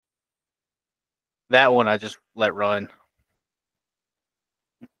That one I just let run.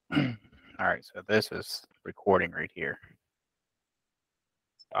 All right, so this is recording right here.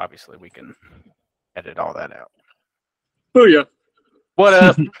 Obviously, we can edit all that out. Oh yeah. What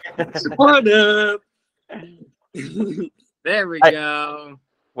up? What up? There we go.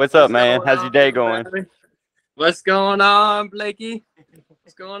 What's up, man? How's your day going? What's going on, Blakey?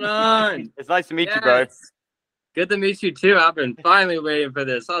 What's going on? It's nice to meet you, bro. Good to meet you too. I've been finally waiting for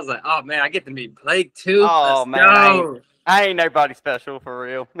this. I was like, oh man, I get to meet Blake too. Oh man, I ain't nobody special for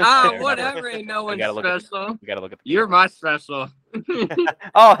real. Oh, whatever. Ain't no one special. We gotta look at. You're my special.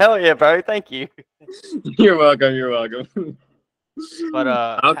 Oh hell yeah, bro! Thank you. You're welcome. You're welcome. But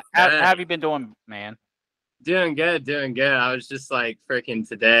how have you been doing, man? Doing good. Doing good. I was just like freaking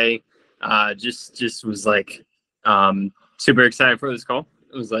today. Just was like super excited for this call.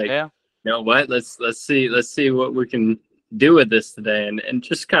 It was like, yeah. You know what? Let's see what we can do with this today, and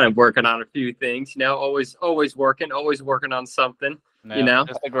just kind of working on a few things. You know, always working on something. No, you know,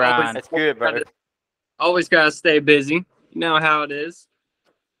 just the grind. It's good, bro. Always gotta stay busy. You know how it is.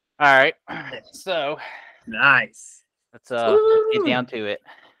 All right, so nice. Let's get down to it.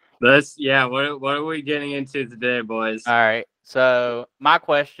 What are we getting into today, boys? All right. So my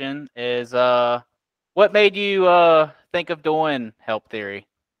question is, what made you think of doing help theory?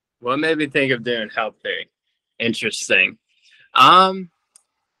 What made me think of doing help theory? Interesting.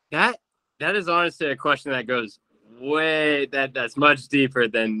 That is honestly a question that goes way that's much deeper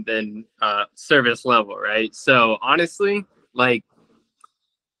than service level, right? So honestly, like,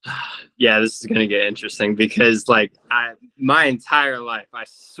 yeah, this is gonna get interesting because like my entire life, I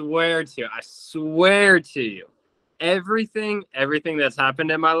swear to you, everything that's happened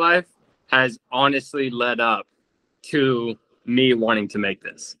in my life has honestly led up to me wanting to make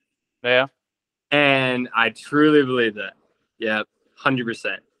this. Yeah. And I truly believe that. Yeah,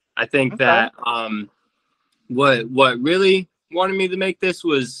 100%. I think that what really wanted me to make this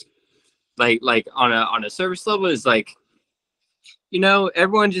was like on a service level is like, you know,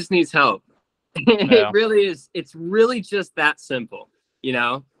 everyone just needs help. Yeah. It really is. It's really just that simple, you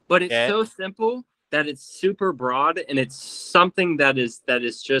know, but it's so simple that it's super broad, and it's something that is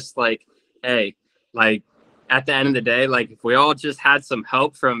just like, hey, like at the end of the day, like if we all just had some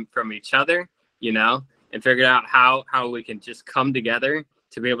help from each other, you know, and figured out how we can just come together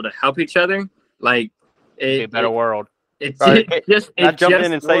to be able to help each other, like a better world. Can I jump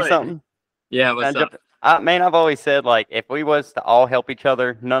in and say something? Yeah, what's up? Man, I've always said, like, if we was to all help each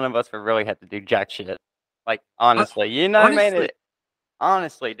other, none of us would really have to do jack shit. Like, honestly, you know, man,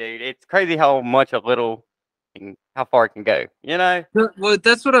 honestly, dude, it's crazy how much a little, how far it can go, you know? Well,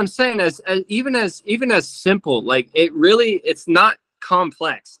 that's what I'm saying. As even as simple, like it's not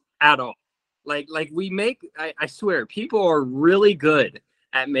complex at all. Like we make, I swear, people are really good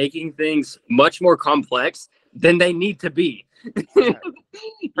at making things much more complex than they need to be.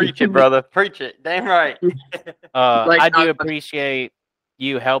 Preach it, brother. Preach it. Damn right. I do appreciate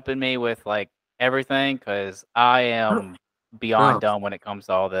you helping me with like everything, because I am beyond dumb when it comes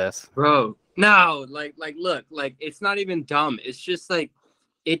to all this. Bro, no, like look, like it's not even dumb. It's just like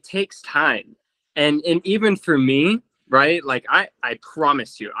it takes time. And even for me, right? Like I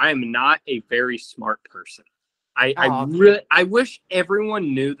promise you, I am not a very smart person. I wish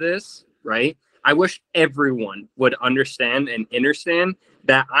everyone knew this, right? I wish everyone would understand and understand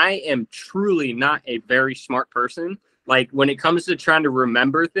that I am truly not a very smart person. Like when it comes to trying to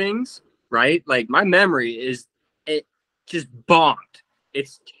remember things, right? Like my memory is just bombed.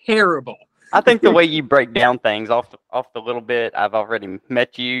 It's terrible. I think the way you break down things off the little bit I've already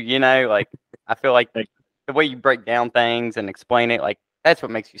met you, you know, like I feel like the way you break down things and explain it, like that's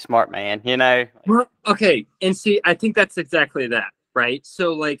what makes you smart, man, you know? Well, okay. And see, I think that's exactly that, right?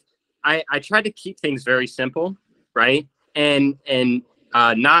 So like I try to keep things very simple, right? And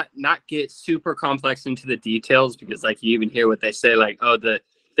not get super complex into the details, because like you even hear what they say, like, oh, the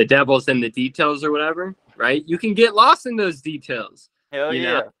devil's in the details or whatever, right? You can get lost in those details. Hell you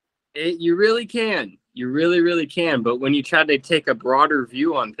yeah. know? You really can. You really, really can. But when you try to take a broader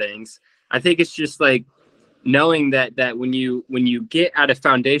view on things, I think it's just like knowing that when you get at a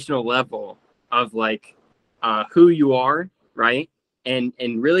foundational level of like who you are, right? And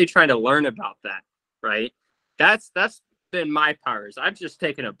really trying to learn about that, right? That's been my powers. I've just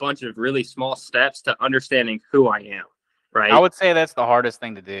taken a bunch of really small steps to understanding who I am, right? I would say that's the hardest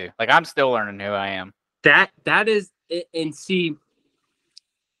thing to do. Like I'm still learning who I am. That is, and see,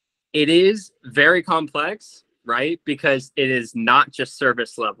 it is very complex, right? Because it is not just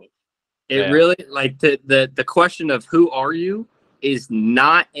service level. It really, like the question of who are you is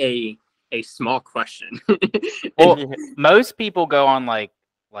not a small question. Well, most people go on like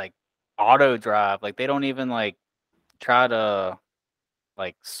auto drive. Like they don't even like try to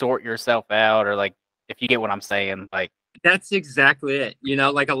like sort yourself out, or like, if you get what I'm saying, like that's exactly it. You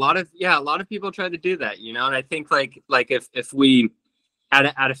know, like a lot of people try to do that, you know, and I think like if we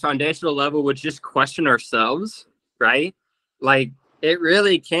at a foundational level would just question ourselves, right? Like it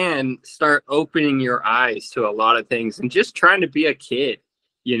really can start opening your eyes to a lot of things, and just trying to be a kid,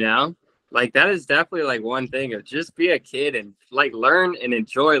 you know? Like that is definitely like one thing of just be a kid and like learn and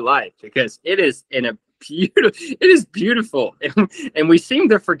enjoy life, because it is beautiful. And we seem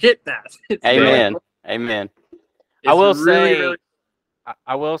to forget that. Amen. Amen. I will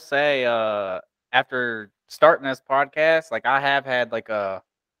say, after starting this podcast, like I have had like I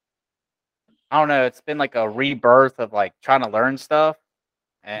don't know, it's been like a rebirth of like trying to learn stuff,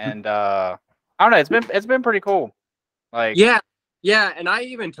 and I don't know, it's been pretty cool. Like yeah, and I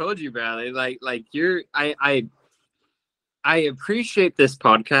even told you, Bradley, like I appreciate this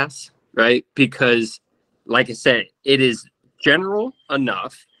podcast, right? Because like I said, it is general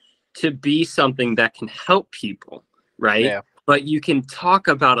enough to be something that can help people, right? Yeah. But you can talk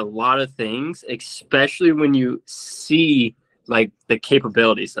about a lot of things, especially when you see like the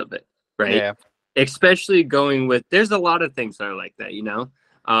capabilities of it, right? Yeah. Especially going with, there's a lot of things that are like that, you know?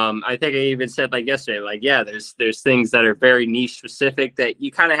 I think I even said like yesterday, like, yeah, there's things that are very niche specific that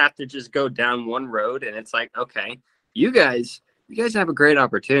you kind of have to just go down one road, and it's like, okay, you guys have a great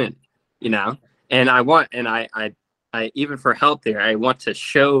opportunity, you know? And I even for help there, I want to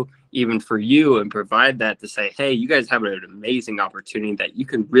show even for you and provide that to say, hey, you guys have an amazing opportunity that you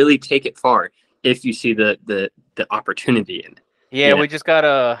can really take it far if you see the opportunity in it. Yeah, we just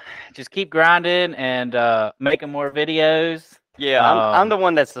gotta just keep grinding and making more videos. Yeah, I'm the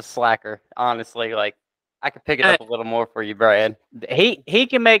one that's the slacker, honestly. Like I could pick it up a little more for you, Brad. He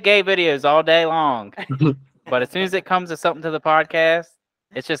can make gay videos all day long, but as soon as it comes to something to the podcast,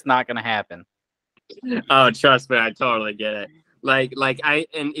 it's just not gonna happen. Oh, trust me, I totally get it. Like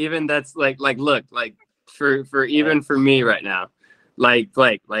and even that's like look, like for even for me right now, I've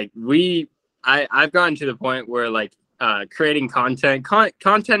gotten to the point where like creating content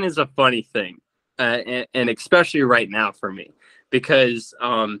is a funny thing, and especially right now for me, because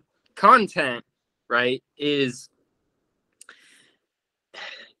content, right, is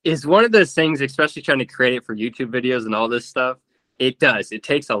one of those things, especially trying to create it for YouTube videos and all this stuff. It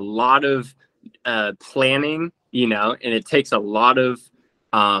takes a lot of planning, you know, and it takes a lot of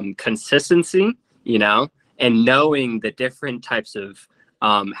consistency, you know, and knowing the different types of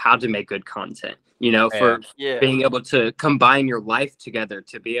how to make good content, you know, for being able to combine your life together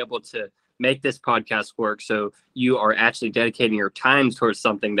to be able to make this podcast work. So you are actually dedicating your time towards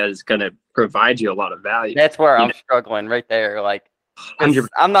something that is going to provide you a lot of value. That's where I'm struggling right there. Like,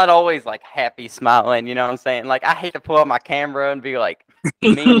 I'm not always like happy smiling, you know what I'm saying? Like I hate to pull out my camera and be like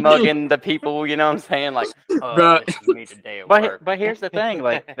mean mugging the people, you know what I'm saying? Like, oh, this is me today at work. But here's the thing,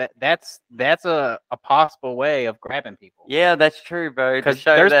 like that's a possible way of grabbing people. Yeah, that's true, bro. Because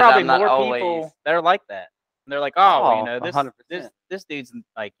there's probably more people that are like that. And they're like, oh, you know, this dude's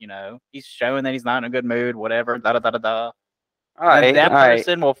like, you know, he's showing that he's not in a good mood, whatever, da da da da da. All right, that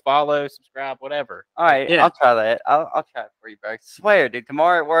person will follow, subscribe, whatever. All right, yeah. I'll try that. I'll try it for you, bro. Swear, dude.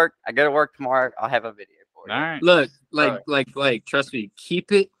 Tomorrow at work, I go to work tomorrow. I'll have a video for you. All right. Look, like, trust me.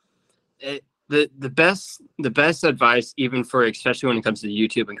 Keep it. The best advice, even for especially when it comes to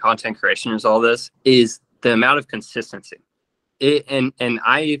YouTube and content creation, is all this is the amount of consistency. And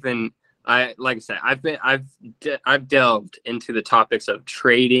I like I said, I've delved into the topics of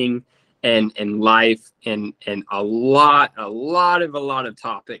trading and life and a lot of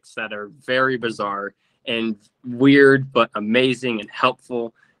topics that are very bizarre and weird but amazing and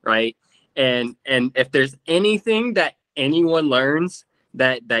helpful, right? And if there's anything that anyone learns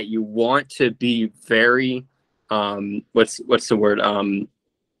that you want to be very what's the word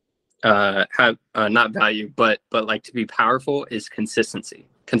have not value but like to be powerful, is consistency.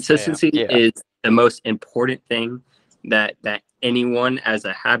 Consistency is the most important thing that anyone as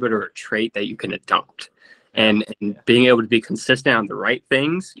a habit or a trait that you can adopt, and being able to be consistent on the right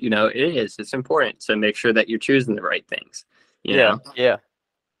things, you know, it's important to make sure that you're choosing the right things, you know.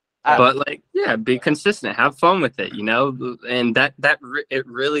 But like, be consistent, have fun with it, you know, and it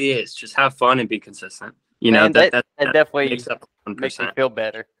really is just have fun and be consistent, you know. That definitely makes me feel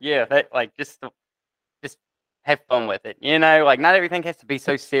better. Like just have fun with it, you know, like not everything has to be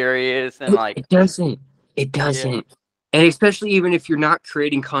so serious, and like it doesn't and especially even if you're not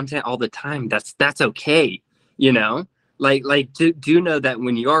creating content all the time, that's okay, you know. Like do know that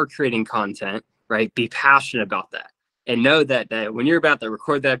when you are creating content, right, be passionate about that, and know that when you're about to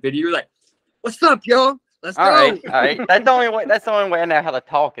record that video, you're like, what's up, y'all? Let's All go. right, all right. That's the only way. That's the only way I know how to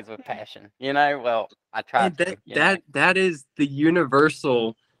talk is with passion. You know. Well, I try And to. You know? that is the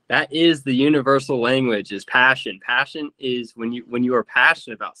universal. That is the universal language. Is passion. Passion is when you are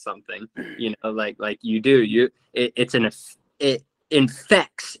passionate about something. You know, like you do. It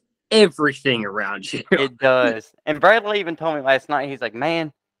infects everything around you. It does. And Bradley even told me last night. He's like,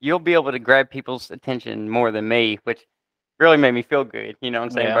 "Man, you'll be able to grab people's attention more than me," which really made me feel good. You know what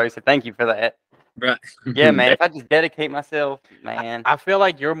I'm saying, Yeah. bro? So thank you for that. Right. Yeah, man. If I just dedicate myself, man. I feel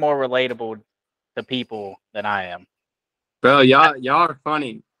like you're more relatable to people than I am. Bro, y'all are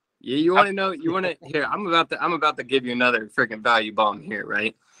funny. You want to know? You want to here? I'm about to give you another freaking value bomb here,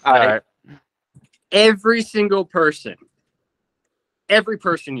 right? All right. Every single person, every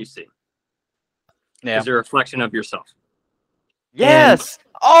person you see is a reflection of yourself. Yes.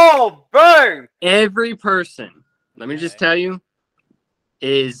 Oh, bro. Every person, let me just tell you,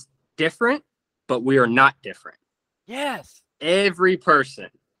 is different, but we are not different. Yes. Every person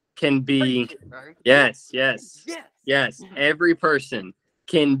can be. Yes. Every person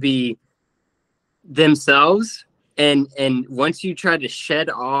can be themselves, and once you try to shed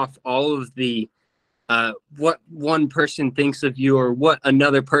off all of the what one person thinks of you or what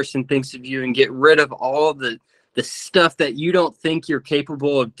another person thinks of you, and get rid of all the stuff that you don't think you're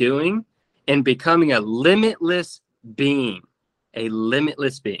capable of doing, and becoming a limitless being,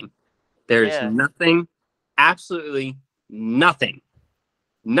 there is nothing, absolutely nothing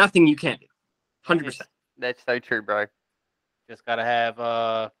you can't do. 100%. That's so true, bro. Just gotta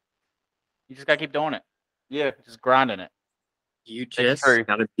have you just gotta keep doing it. Yeah. Just grinding it. You just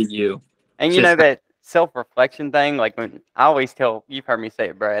gotta be you. And you know that self-reflection thing, like when I always tell, you've heard me say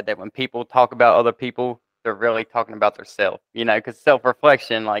it, Brad, that when people talk about other people, they're really talking about themselves, you know, because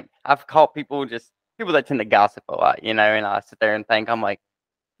self-reflection, like I've caught people that tend to gossip a lot, you know, and I sit there and think, I'm like,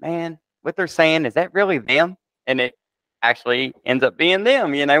 man, what they're saying, is that really them? And it actually ends up being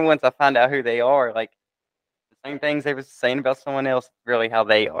them, you know, once I find out who they are, like the same things they were saying about someone else, really how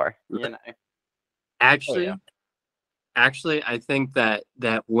they are, you know. Actually, I think that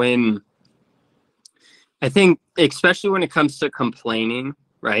I think, especially when it comes to complaining,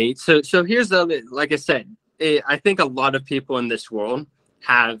 right? So here's the other, like I said, I think a lot of people in this world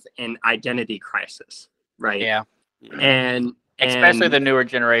have an identity crisis, right? Yeah. And especially the newer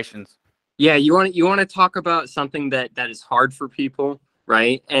generations. Yeah, you want to talk about something that is hard for people,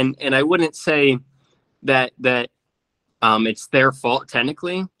 right? And I wouldn't say that it's their fault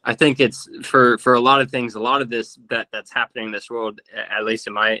technically. I think it's for a lot of things. A lot of this that's happening in this world, at least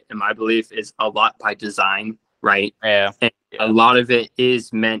in my belief, is a lot by design, right? Yeah. And a lot of it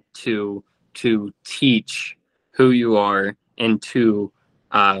is meant to teach who you are, and to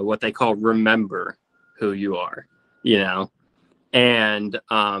what they call remember who you are, you know. And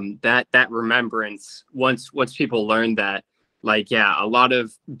that remembrance, once people learn that, like, yeah, a lot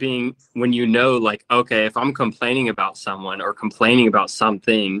of being, when you know, like, okay, if I'm complaining about someone or complaining about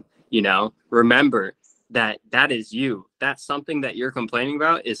something, you know, remember that is you. That's something that you're complaining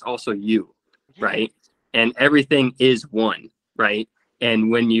about is also you, right? And everything is one, right?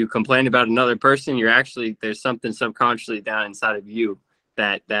 And when you complain about another person, you're actually, there's something subconsciously down inside of you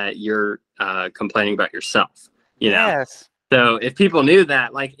that you're complaining about yourself, you know? So if people knew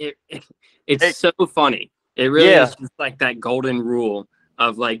that, like, it's so funny. It really is just like that golden rule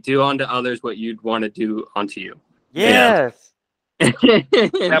of, like, do unto others what you'd want to do unto you. Yes. You're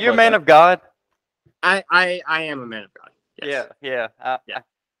a man of God. I am a man of God. Yes. Yeah. I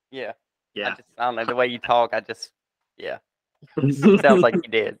don't know, the way you talk, sounds like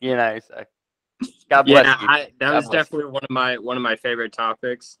you did, you know. So God bless you. That was definitely one of my favorite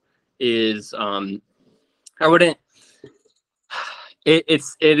topics. Is I wouldn't. It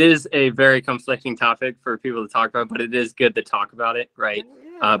is a very conflicting topic for people to talk about, but it is good to talk about it, right?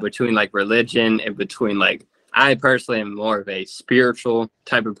 Between, like, religion, and between, like, I personally am more of a spiritual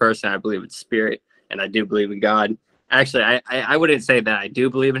type of person. I believe in spirit, and I do believe in God. Actually, I wouldn't say that I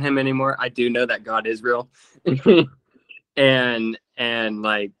do believe in him anymore. I do know that God is real. and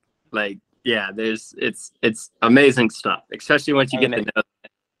like yeah, it's amazing stuff, especially once you get to know it.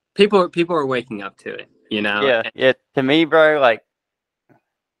 People are waking up to it, you know. Yeah, to me, bro, like,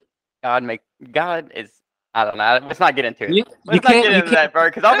 God is, I don't know, let's not get into it. Let's not get into that, bro,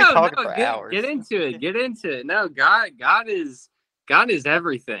 because I'll be talking for hours. Get into it. No, God is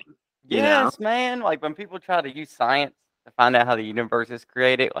everything. Yes, man. Like, when people try to use science to find out how the universe is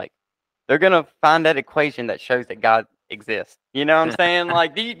created, like, they're gonna find that equation that shows that God exists. You know what I'm saying?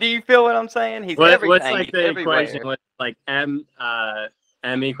 Like, do you feel what I'm saying? He's everything. What's like the equation? What's like M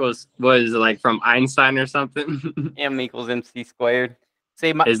equals, what is it, like, from Einstein or something? M equals MC squared.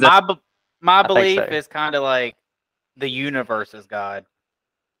 See, my I think belief so. is kind of like the universe is God.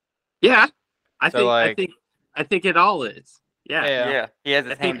 Yeah, I So like, think it all is. Yeah, Yeah, he has I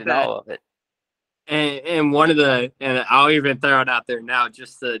his think hand in that, all of it. and one of the, and I'll even throw it out there now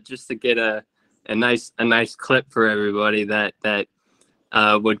just to get a nice clip for everybody that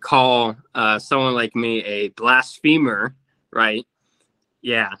would call someone like me a blasphemer, right?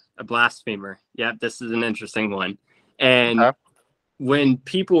 Yeah, a blasphemer. Yeah, this is an interesting one. And okay. when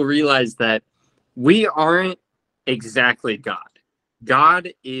people realize that we aren't exactly God,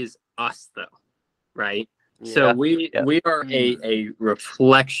 God is us, though, right? So Yeah. we are a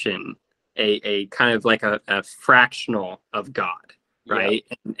reflection, a kind of like a fractional of God, right?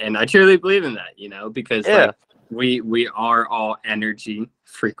 And I truly believe in that, because like we are all energy,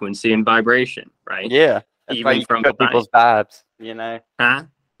 frequency, and vibration, right? Yeah. That's why Even you can from feel people's vibes, you know. huh?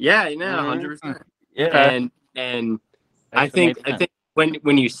 Yeah, Mhm. 100%. Yeah. Okay. And I Actually think makes sense.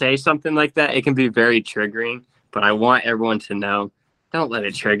 when you say something like that, it can be very triggering. But I want everyone to know, don't let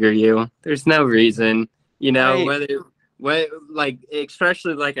it trigger you. There's no reason, Right. what like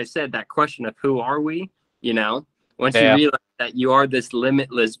especially like I said, that question of who are we, once you Yeah. realize that you are this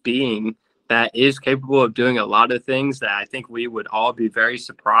limitless being that is capable of doing a lot of things that I think we would all be very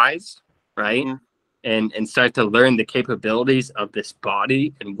surprised, right? Mhm. And start to learn the capabilities of this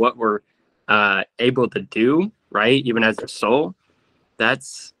body and what we're able to do, right? Even as a soul.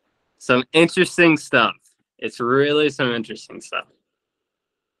 That's some interesting stuff. It's really some interesting stuff.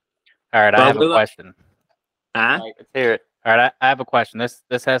 All right. I But have a we'll, question. huh? Right, let's hear it. All right. I have a question.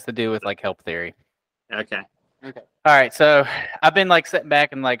 This has to do with like help theory. Okay. Okay. All right. So I've been like sitting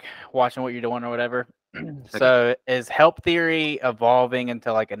back and like watching what you're doing or whatever. So is help theory evolving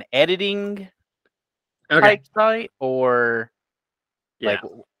into like an editing Okay. type site, or Yeah. like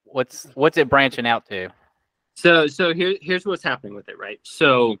what's it branching out to? So here's what's happening with it, right?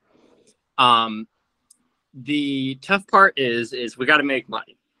 So um the tough part is we got to make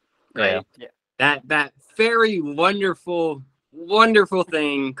money, Yeah. right? Yeah. That very wonderful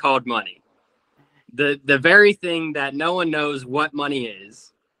thing called money. The very thing that no one knows what money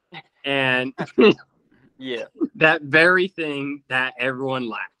is, and Yeah. that very thing that everyone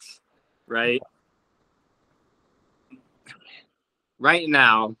lacks, right? Right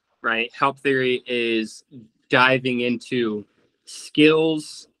now, right, help theory is diving into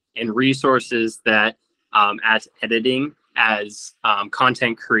skills and resources that, as editing, as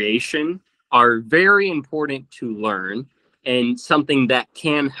content creation, are very important to learn and something that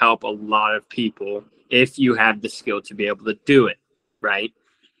can help a lot of people if you have the skill to be able to do it, right?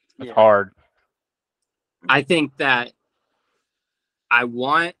 It's hard. I think that I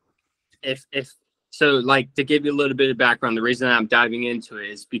want, if so, like, to give you a little bit of background, the reason I'm diving into it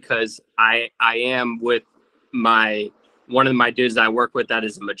is because I am with my one of my dudes that I work with that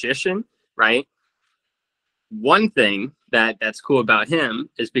is a magician, right? One thing that's cool about him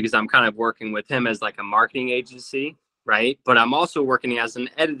is because I'm kind of working with him as like a marketing agency, right? But I'm also working as an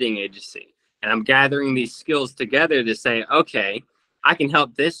editing agency, and I'm gathering these skills together to say, okay, I can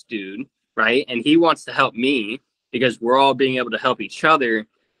help this dude, right? And he wants to help me because we're all being able to help each other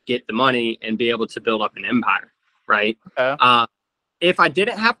get the money and be able to build up an empire, right? Okay. If I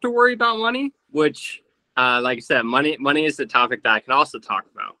didn't have to worry about money, which, like I said, money is the topic that I can also talk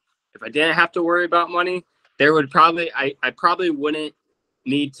about. If I didn't have to worry about money, there would probably I probably wouldn't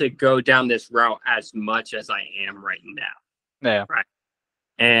need to go down this route as much as I am right now, Yeah. right?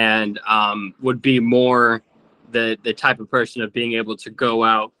 And would be more the type of person of being able to go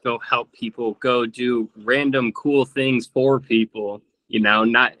out, go help people, go do random cool things for people,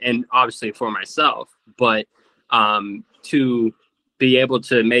 not, and obviously for myself, but to be able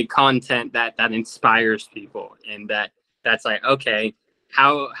to make content that inspires people, and that's like, okay,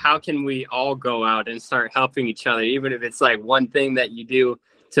 how can we all go out and start helping each other, even if it's like one thing that you do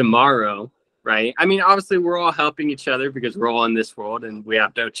tomorrow, right? I mean, obviously, we're all helping each other because we're all in this world and we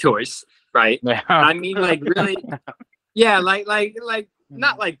have no choice, right? Yeah. I mean, like, really, yeah, like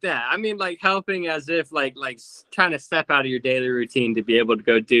not like that. I mean, like, helping as if like trying to step out of your daily routine to be able to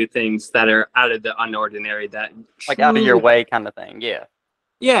go do things that are out of the unordinary, that Like out of your truly, way kind of thing. Yeah.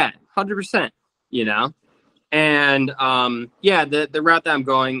 yeah, 100%, and yeah, the route that I'm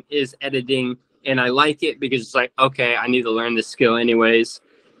going is editing, and I like it because it's like, okay, I need to learn this skill anyways,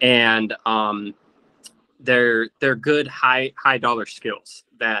 and they're good high dollar skills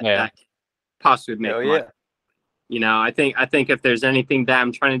Yeah. that possibly make Hell money. yeah. I think if there's anything that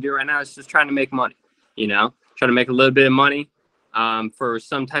I'm trying to do right now, it's just trying to make money. Trying to make a little bit of money for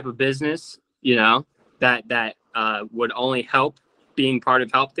some type of business. That would only help being part of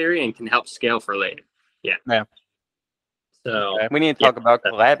help theory and can help scale for later. Yeah. Yeah. So We need to talk about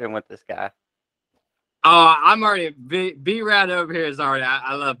collabing with this guy. Oh, I'm already B Rad over here is already.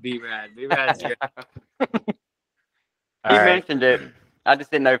 I love B Rad. B Rad's great. He mentioned it. I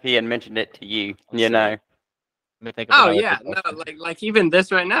just didn't know if he had mentioned it to you. You know. Let me think Oh about yeah, no, like even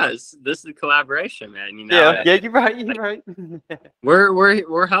this right now this is a collaboration, man. You know. Yeah, you're right. You're right.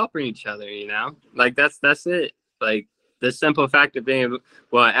 We're helping each other. You know, like that's it. Like the simple fact of being.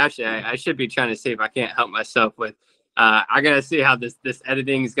 Well, actually, I should be trying to see if I can't help myself with. I gotta see how this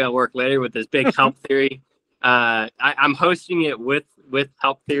editing is gonna work later with this big help theory. I'm hosting it with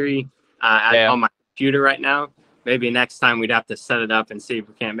help theory on my computer right now. Maybe next time we'd have to set it up and see if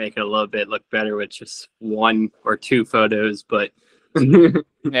we can't make it a little bit look better with just 1 or 2 photos. But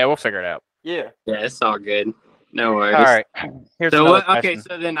yeah, we'll figure it out. Yeah, it's all good. No worries. All right. Here's so another okay, question.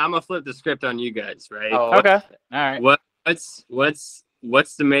 so then I'm gonna flip the script on you guys, right? Oh, okay. All right. What's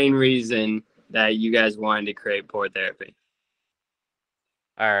the main reason that you guys wanted to create Board Therapy?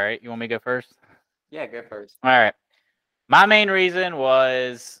 All right. You want me to go first? Yeah, go first. All right. My main reason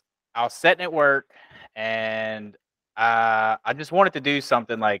was I was sitting at work and I just wanted to do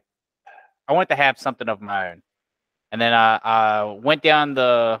something like I wanted to have something of my own. And then I went down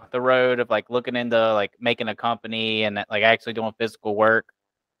the road of like looking into like making a company and like actually doing physical work.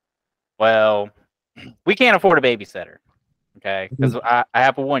 Well, we can't afford a babysitter, okay? Because I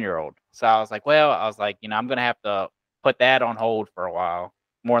have a 1-year-old. So I was like, I'm gonna have to put that on hold for a while,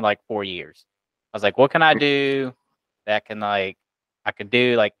 more like 4 years. I was like, what can I do that can like I could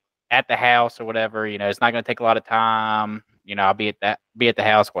do like at the house or whatever? You know, it's not gonna take a lot of time. You know, I'll be at the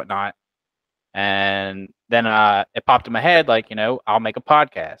house, whatnot. And then it popped in my head, like, you know, I'll make a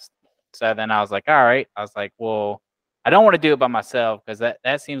podcast. So then I was like, all right. I was like, well, I don't want to do it by myself because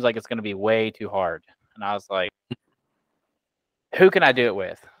that seems like it's going to be way too hard. And I was like, who can I do it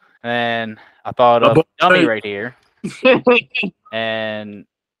with? And I thought of Dummy right here. And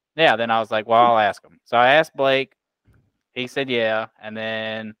yeah, then I was like, well, I'll ask him. So I asked Blake. He said, yeah. And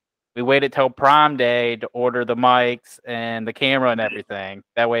then we waited till Prime Day to order the mics and the camera and everything.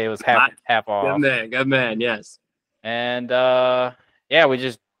 That way it was half off. Good man, yes. And yeah, we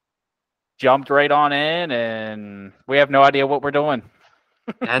just jumped right on in, and we have no idea what we're doing.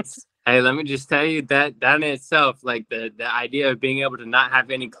 Hey, let me just tell you that in itself, like the idea of being able to not have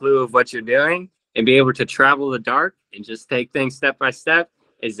any clue of what you're doing and be able to travel the dark and just take things step by step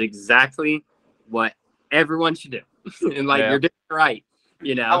is exactly what everyone should do. And like you're doing it right.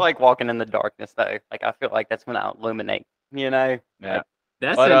 You know, I like walking in the darkness though. Like I feel like that's when I illuminate. You know. Yeah.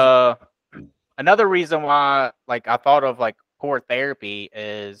 Like, another reason why like I thought of like core therapy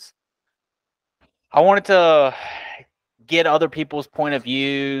is I wanted to get other people's point of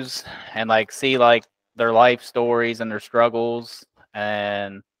views and like see like their life stories and their struggles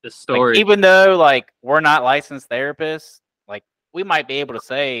and the story. Like, even though like we're not licensed therapists, like we might be able to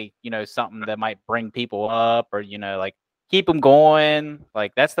say, you know, something that might bring people up or, you know, like keep them going.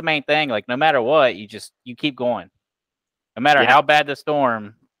 Like that's the main thing. Like no matter what, you keep going. No matter how bad the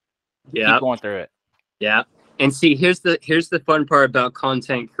storm, keep going through it. Yeah. And see, here's the fun part about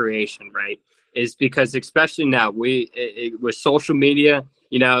content creation, right? Is because especially now with social media,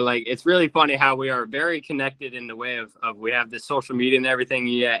 you know, like it's really funny how we are very connected in the way of we have this social media and everything.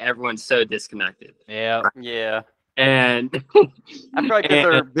 Yeah, everyone's so disconnected. Yeah, right? Yeah. And I feel like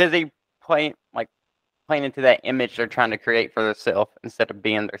they're busy playing into that image they're trying to create for themselves instead of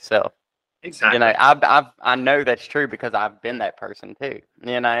being themselves. Exactly. You know, I know that's true because I've been that person too.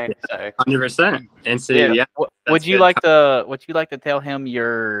 You know, so 100%. And so would you like to tell him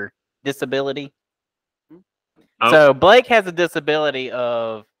your disability? Oh. So Blake has a disability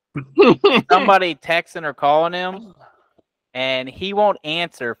of somebody texting or calling him, and he won't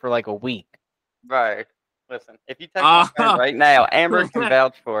answer for like a week. Bro, listen, if you text my phone right now, Amber can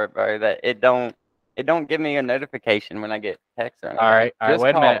vouch for it, bro. That it don't give me a notification when I get text or anything. All right,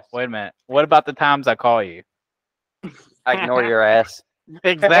 wait a minute. What about the times I call you? I ignore your ass.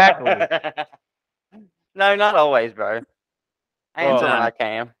 Exactly. No, not always, bro. I answer when I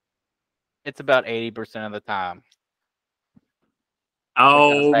can. It's about 80% of the time.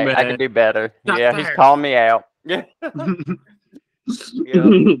 Oh man, I can do better. Yeah, he's calling me out. Yeah.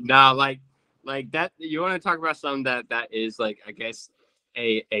 Nah, like that. You want to talk about something that is like, I guess,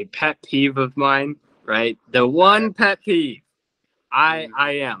 a pet peeve of mine, right? The one pet peeve I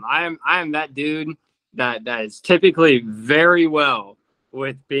am that dude that is typically very well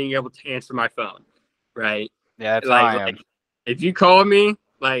with being able to answer my phone, right? Yeah, that's how I am. Like, if you call me,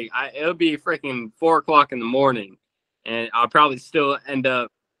 like it'll be freaking 4 o'clock in the morning, and I'll probably still end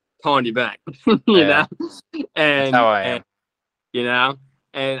up calling you back. you know, and that's how I am. And, you know,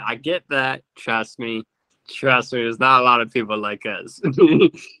 and I get that. Trust me, Trust me, there's not a lot of people like us.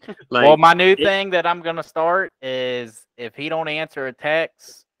 Well, my new thing that I'm gonna start is if he don't answer a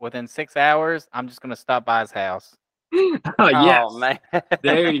text within 6 hours, I'm just gonna stop by his house. Oh, yes. Oh man.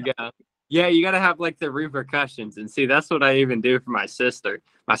 There you go. Yeah, you gotta have like the repercussions, and see, that's what I even do for my sister.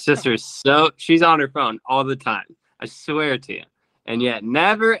 My sister is she's on her phone all the time. I swear to you, and yet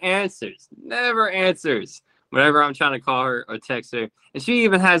never answers whenever I'm trying to call her or text her. And she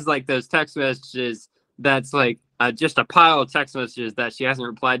even has like those text messages that's like just a pile of text messages that she hasn't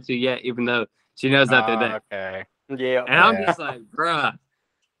replied to yet, even though she knows that they're there. Okay. Yeah. And I'm just like, bruh,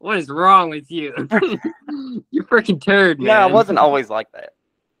 what is wrong with you? You freaking turd, man. No, I wasn't always like that.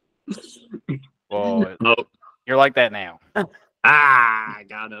 Well, Oh. you're like that now. I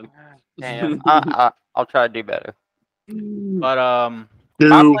got him. Damn. I'll try to do better. But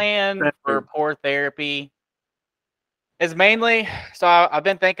my plan for poor therapy is mainly, so I've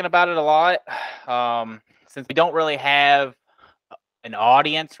been thinking about it a lot. Since we don't really have an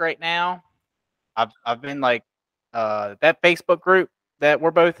audience right now, I've been like that Facebook group that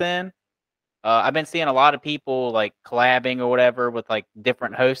we're both in. I've been seeing a lot of people like collabing or whatever with like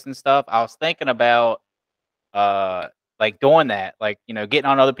different hosts and stuff. I was thinking about like doing that, like, you know, getting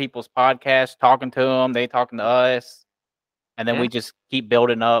on other people's podcasts, talking to them, they talking to us, and then we just keep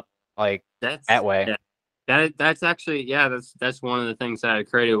building up like that way. Yeah. That's actually, that's one of the things that I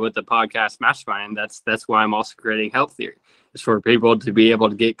created with the podcast Mastermind. That's why I'm also creating Health Theory. It's for people to be able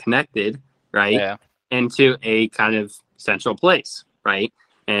to get connected, right? Yeah. Into a kind of central place, right?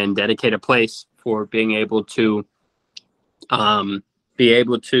 And dedicate a place for being able to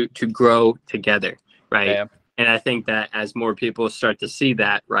grow together, right? Yeah. And I think that as more people start to see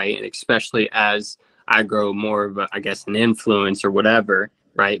that, right, and especially as I grow more of I guess an influence or whatever,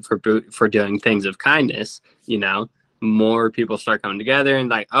 right, for doing things of kindness, you know, more people start coming together and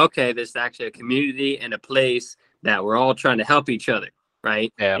like, okay, this is actually a community and a place that we're all trying to help each other,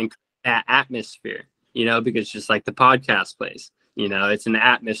 right? Yeah. And that atmosphere, you know, because just like the podcast place, you know, it's an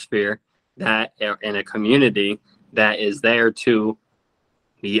atmosphere that in a community that is there to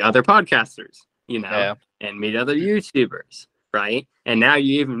meet other podcasters, you know, and meet other YouTubers, right? And now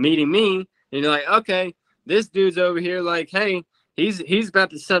you're even meeting me, and you're like, okay, this dude's over here, like, hey, he's about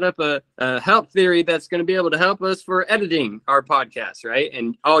to set up a help theory that's going to be able to help us for editing our podcast, right?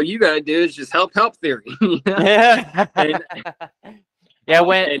 And all you got to do is just help theory. You know? Yeah. Yeah.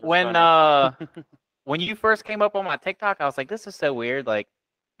 When you first came up on my TikTok, I was like, this is so weird. Like,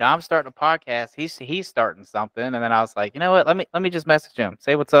 now I'm starting a podcast. He's starting something, and then I was like, you know what? Let me just message him,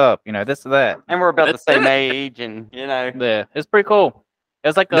 say what's up. You know, this or that. And we're about the same age, and you know, yeah, it's pretty cool.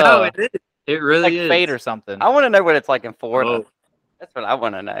 It's like no, it is. It really like is. fate or something. I want to know what it's like in Florida. Oh. That's what I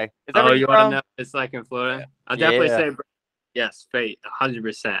want to know. Is that Oh, where you you're want to from? know what it's like in Florida? I'll definitely say yes, fate,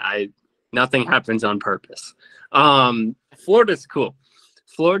 100%. Nothing happens on purpose. Florida's cool.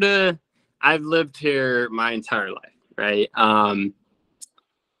 Florida, I've lived here my entire life, right? And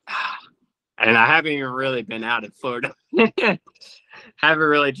I haven't even really been out of Florida. Haven't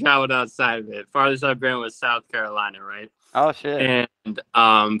really traveled outside of it. Farthest I've been was South Carolina, right? Oh shit. And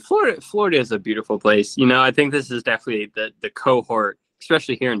Florida is a beautiful place. You know, I think this is definitely the cohort,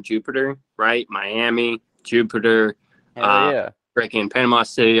 especially here in Jupiter, right? Miami, Jupiter, freaking Panama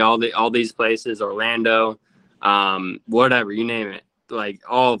City, all these places, Orlando, whatever, you name it. Like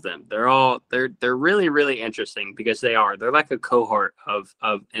all of them. They're really, really interesting because they're like a cohort of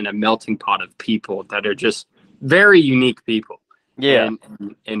and a melting pot of people that are just very unique people. Yeah.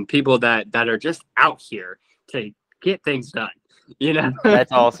 And people that are just out here to get things done, you know.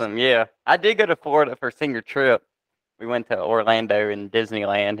 That's awesome. Yeah, I did go to Florida for a senior trip. We went to Orlando and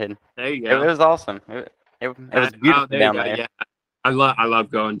Disneyland, and there you go. It was awesome. It was beautiful down there. Yeah, I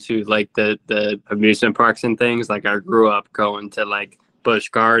love going to like the amusement parks and things. Like I grew up going to like Busch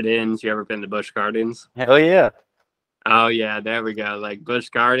Gardens. You ever been to Busch Gardens? Hell yeah. Oh yeah, there we go. Like Busch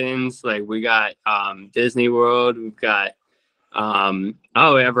Gardens. Like we got Disney World. We've got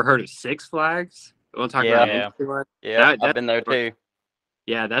ever heard of Six Flags? We'll talk about it. Yeah, I've been there too.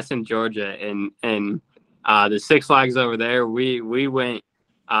 Yeah, that's in Georgia, and the Six Flags over there. We went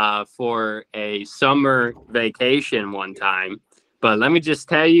for a summer vacation one time, but let me just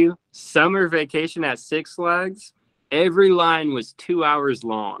tell you, summer vacation at Six Flags, every line was 2 hours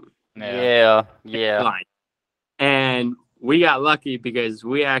long. Yeah. Line. And we got lucky because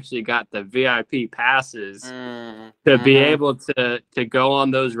we actually got the VIP passes to be able to go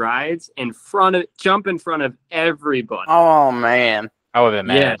on those rides jump in front of everybody. Oh man, I would have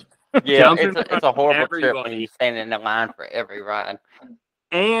been mad. Yeah, it's a horrible trip when you stand in the line for every ride.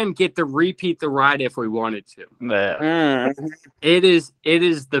 and get to repeat the ride if we wanted to. Yeah. It is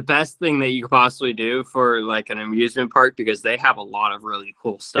the best thing that you could possibly do for like an amusement park because they have a lot of really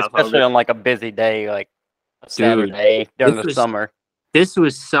cool stuff. Especially on like a busy day, like a Saturday during the summer. This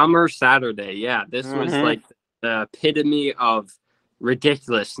was summer Saturday. Yeah, this was like the epitome of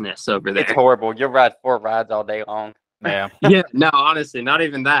ridiculousness over there. It's horrible. You'll ride 4 rides all day long. Yeah. Yeah. No, honestly, not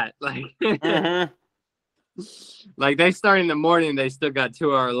even that. Like, like they start in the morning. They still got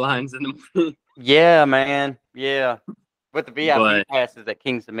 2-hour lines in the morning. Yeah, man. Yeah. With the VIP passes at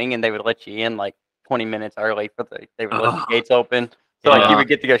King's Dominion, they would let you in like 20 minutes early they would let the gates open. So like you would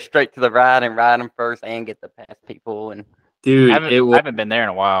get to go straight to the ride and ride them first and get to pass people. And dude, I haven't been there in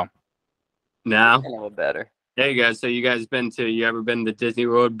a while. No, a little better. There you go. So you guys you ever been to Disney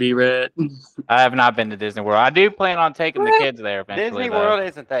World, B-Red? I have not been to Disney World. I do plan on taking the kids there eventually. Disney World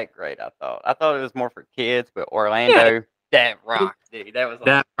isn't that great, I thought. I thought it was more for kids, but Orlando, that rocked, dude. That was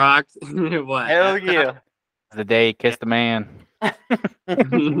that rocked. What? Hell yeah. The day he kissed a man.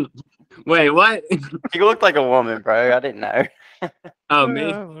 Wait, what? He looked like a woman, bro. I didn't know. Oh,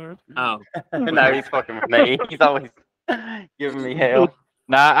 me? Oh. No, he's fucking with me. He's always giving me hell.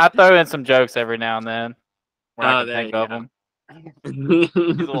 Nah, I throw in some jokes every now and then. When I can there think you of go. them. He's a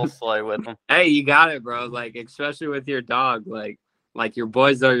little slow with them. Hey, you got it, bro. Like, especially with your dog. Like your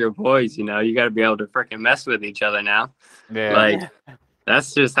boys are your boys, you know? You got to be able to freaking mess with each other now. Yeah. Like,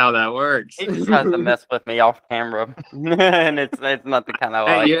 that's just how that works. He just tries to mess with me off camera. And it's not the kind I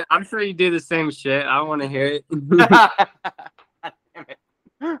like. Hey, I'm sure you do the same shit. I want to hear it. Damn it.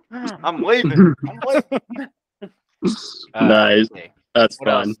 I'm leaving. Nice. Okay. That's What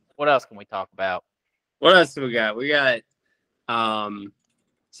fun. else? What else can we talk about? What else do we got? We got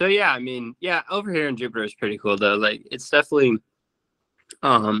so yeah, I mean, yeah, over here in Jupiter is pretty cool though. Like it's definitely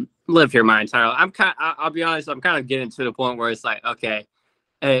lived here my entire life. I'll be honest, I'm kind of getting to the point where it's like, okay,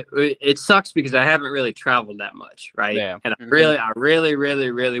 it sucks because I haven't really traveled that much, right? Yeah. And I really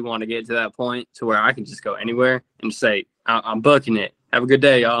want to get to that point to where I can just go anywhere and say, I'm booking it. Have a good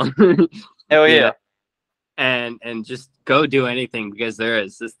day, y'all. Hell yeah. And just go do anything because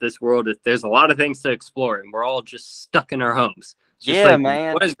this world there's a lot of things to explore and we're all just stuck in our homes. Just Yeah, like,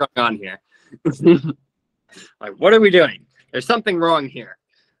 man. what is going on here? Like, what are we doing? There's something wrong here.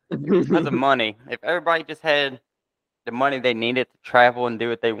 Because of money. If everybody just had the money they needed to travel and do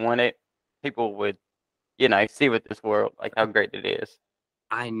what they wanted, people would, see what this world, like how great it is.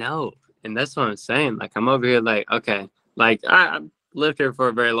 I know. And that's what I'm saying. Like, I'm over here like, okay, like I've lived here for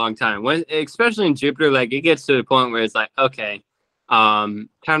a very long time. Especially in Jupiter, like it gets to the point where it's like, okay, time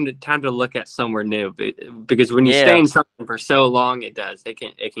to look at somewhere new. Because when you stay in something for so long, it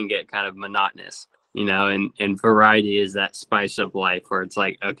can get kind of monotonous, and variety is that spice of life where it's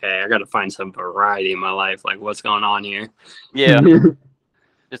like, okay, I got to find some variety in my life. Like what's going on here? Yeah.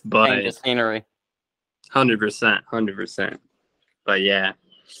 Just change the scenery. 100%. But yeah.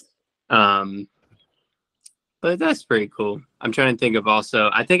 But that's pretty cool. I'm trying to think of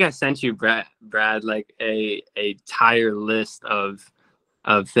also. I think I sent you, Brad, like a entire list of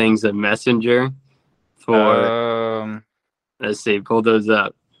things in Messenger for. Let's see, pull those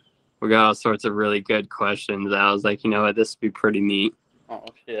up. We got all sorts of really good questions. I was like, you know what, this would be pretty neat. Oh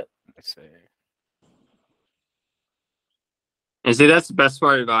shit! Let's see. And see, that's the best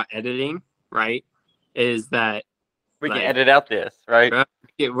part about editing, right? Is that we can edit out this, right?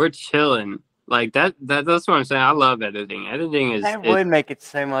 We're chilling. Like that's what I'm saying. I love editing. Editing is would make it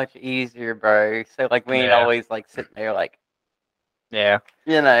so much easier, bro. So like we ain't always like sitting there like Yeah.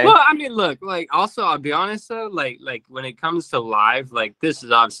 Well, I mean, look, like also I'll be honest though, like when it comes to live, like this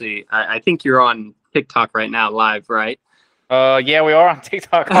is obviously I think you're on TikTok right now live, right? Yeah, we are on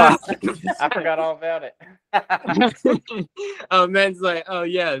TikTok. I forgot all about it. Oh, man's like, oh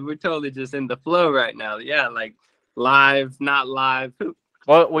yeah, we're totally just in the flow right now. Yeah, like live, not live.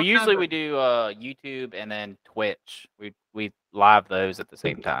 Well, usually we do YouTube and then Twitch. We live those at the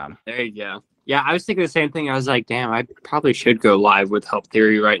same time. There you go. Yeah, I was thinking the same thing. I was like, damn, I probably should go live with Help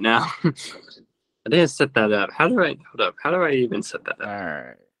Theory right now. I didn't set that up. How do I even set that up? All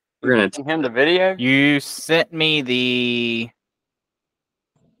right. We're gonna send him the video. You sent me the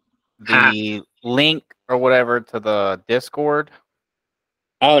link or whatever to the Discord.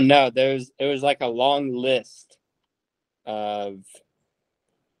 Oh no, it was like a long list of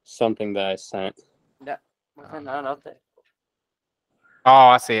something that I sent. Yeah. No. Oh,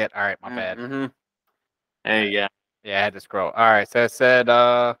 I see it. All right, my bad. Mm-hmm. There you go. Yeah, I had to scroll. All right, so it said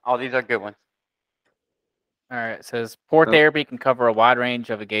all these are good ones. All right, it says poor therapy can cover a wide range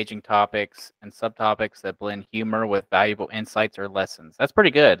of engaging topics and subtopics that blend humor with valuable insights or lessons. That's pretty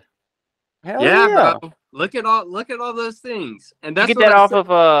good. Hell Yeah, yeah. bro. Look at all those things. And You that's get what that I off said.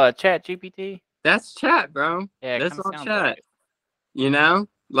 of Chat GPT? That's chat, bro. Yeah, it That's kind of all sounds chat. like You know?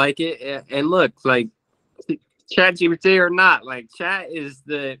 Like and look, like chat GPT or not, like chat is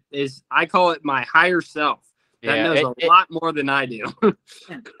I call it my higher self it. that Yeah, knows a lot more than I do.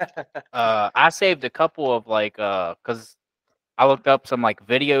 I saved a couple of like because I looked up some like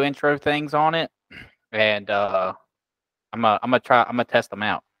video intro things on it, and I'm gonna test them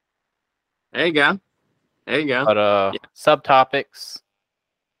out. There you go. There you go. But subtopics,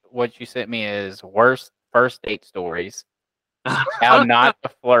 what you sent me is worst first date stories, how not to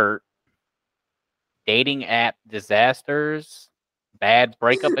flirt, dating app disasters, bad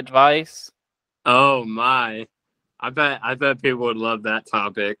breakup advice. Oh my. I bet people would love that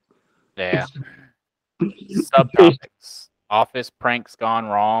topic. Yeah. Subtopics: office pranks gone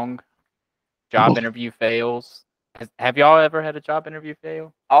wrong, job interview fails. Have y'all ever had a job interview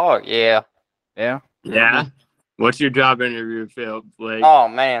fail? Oh yeah. Yeah. Yeah. What's your job interview feel, Blake? Oh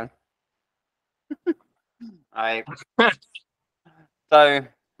man. I so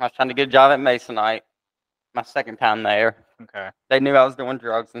I was trying to get a job at Masonite. My second time there. Okay. They knew I was doing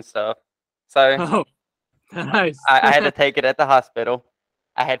drugs and stuff. So Oh, nice. I had to take it at the hospital.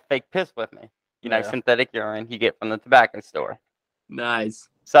 I had fake piss with me. You know, Yeah. synthetic urine you get from the tobacco store. Nice.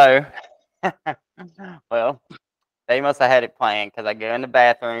 So, well, they must have had it planned because I go in the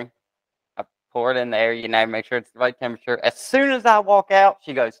bathroom, I pour it in there, you know, make sure it's the right temperature. As soon as I walk out,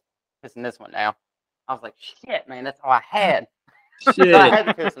 she goes, "Pissing this one now." I was like, "Shit, man, that's all I had." So I Shit. had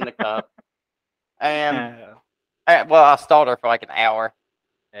to piss in the cup. And well, I stalled her for like an hour.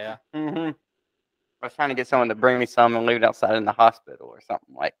 Yeah. I was trying to get someone to bring me some and leave it outside in the hospital or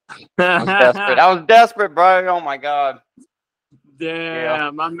something. Like, I was desperate. I was desperate, bro. Oh my god.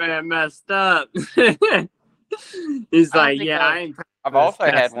 Damn, my man messed up. He's I don't like, think yeah, I ain't. I've this also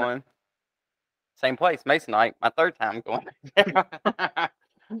had test. one. Same place, Masonite. My third time going.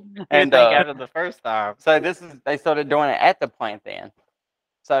 And after the first time. So they started doing it at the plant then.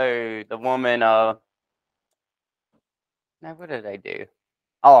 So the woman, now what did they do?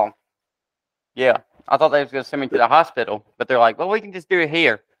 Oh, yeah. I thought they was gonna send me to the hospital, but they're like, well, we can just do it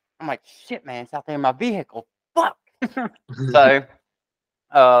here. I'm like, shit, man, it's out there in my vehicle. Fuck. So,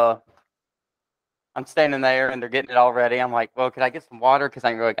 I'm standing there and they're getting it all ready. I'm like, well, could I get some water? Because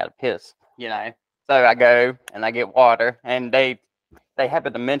I really got to piss, you know. So I go and I get water, and they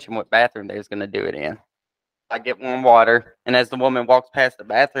happened to mention what bathroom they was gonna do it in. I get warm water, and as the woman walks past the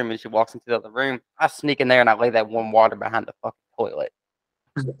bathroom and she walks into the other room, I sneak in there and I lay that warm water behind the fucking toilet.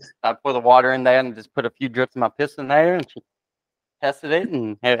 I pour the water in there and just put a few drips of my piss in there, and she tested it,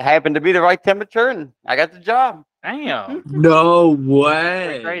 and it happened to be the right temperature, and I got the job. Damn. No Pretty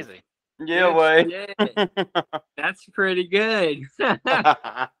way. crazy. Yeah, Good way. shit. That's pretty good.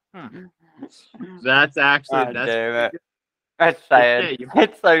 Hmm. That's actually God that's damn pretty it. good. That's sad. Shit,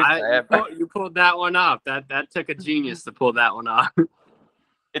 It's so sad. you pulled that one off. That took a genius to pull that one off.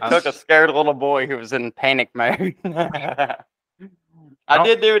 It took a scared little boy who was in panic mode. I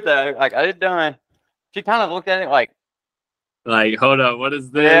did do it though. Like I did done. She kind of looked at it like, Like, hold up, what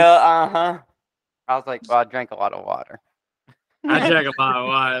is this? yeah, I was like, well, I drank a lot of water. I drank a lot of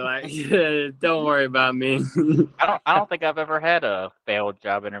water. Like, don't worry about me. I don't think I've ever had a failed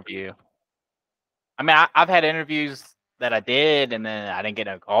job interview. I mean, I've had interviews that I did and then I didn't get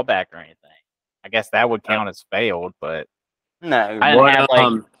a call back or anything. I guess that would count as failed, but No. I didn't have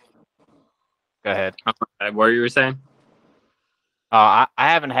like. Go ahead. What were you saying? I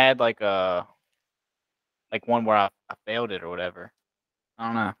haven't had like one where I failed it or whatever. I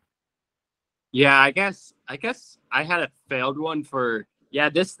don't know. Yeah, I guess I had a failed one for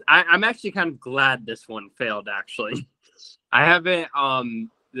I'm actually kind of glad this one failed actually. I haven't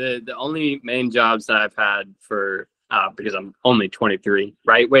the only main jobs that I've had for because I'm only 23,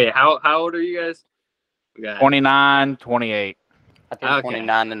 right? Wait, how old are you guys? 29, 28. I turned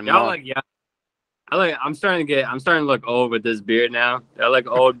 29 in a Y'all month. like I'm starting to look old with this beard now. I look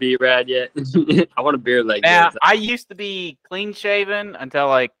old B-Rad yet. I want a beard like Now, this. I used to be clean shaven until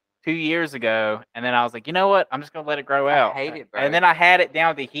like 2 years ago, and then I was like, you know what? I'm just gonna let it grow out. I hate it, bro. And then I had it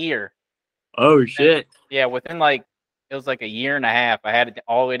down to here. Oh shit. Yeah, within like it was like a year and a half. I had it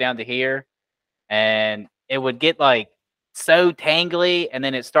all the way down to here, and it would get like so tangly, and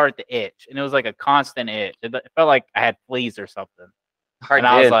then it started to itch, and it was like a constant itch. It felt like I had fleas or something. And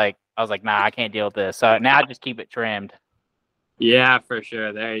I was like, nah, I can't deal with this. So now I just keep it trimmed. Yeah, for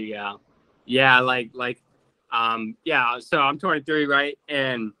sure. There you go. Yeah, so I'm 23, right?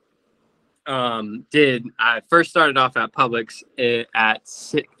 And I first started off at Publix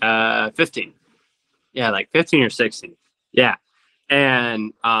at 15. Yeah, like 15 or 16. Yeah.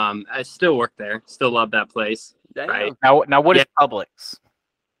 And I still work there. Still love that place. Damn. Right. Now what is Publix?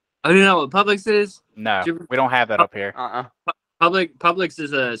 I don't know what Publix is. No, we don't have that up here. Publix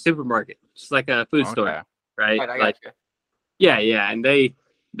is a supermarket. It's like a food store, right? Right, I like, gotcha. yeah, and they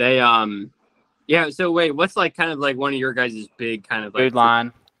yeah. So wait, what's like kind of like one of your guys' big kind of like Food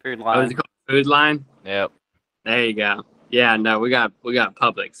line? Food Oh, line. is it called Food Line? Yep. There you go. Yeah, no, we got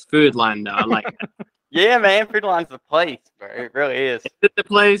Publix. Food Line though. I like it. Yeah, man, Food Line's the place, bro. It really is. Is it the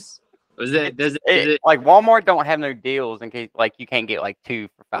place? Was it? Is it? Like Walmart don't have no deals in case like you can't get like 2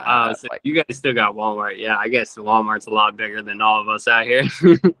 for $5. So like, you guys still got Walmart. Yeah, I guess Walmart's a lot bigger than all of us out here.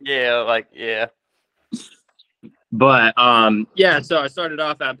 yeah. But yeah, so I started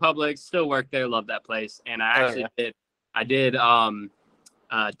off at Publix, still work there, love that place. And I actually did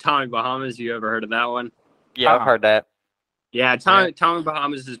Tommy Bahamas. You ever heard of that one? Yeah, I've heard that. Yeah, Tommy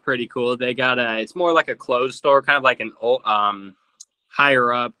Bahamas is pretty cool. They got it's more like a clothes store, kind of like an old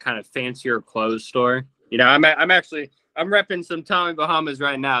higher up, kind of fancier clothes store. You know, I'm repping some Tommy Bahamas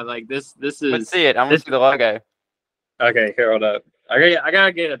right now. Like this is. Let's see it. I'm gonna see the logo. Okay, here, hold up. I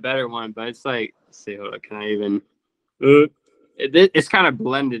gotta get a better one, but it's like, let's see, hold up. Can I even? It's kind of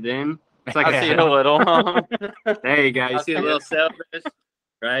blended in. It's like I see it a little. There you go. You see a little sailfish,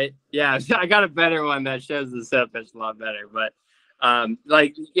 right? Yeah, I got a better one that shows the sailfish a lot better. But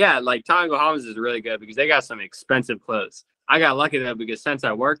like Tommy Bahamas is really good because they got some expensive clothes. I got lucky though because since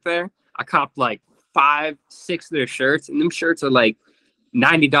I worked there, I copped like 5-6 of their shirts, and them shirts are like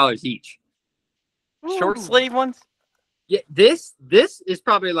 $90 each. Short sleeve ones? Yeah, this is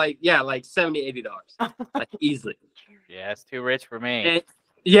probably like $70-$80, like easily. Yeah, it's too rich for me. And,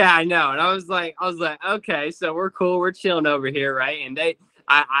 yeah, I know. And I was like, okay, so we're cool, we're chilling over here, right? And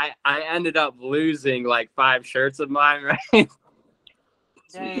I ended up losing like 5 shirts of mine, right?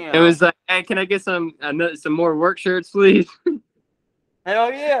 Damn. It was like, hey, can I get some more work shirts, please?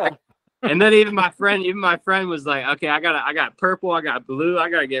 Hell yeah. And then even my friend was like, okay, I got purple, I got blue, I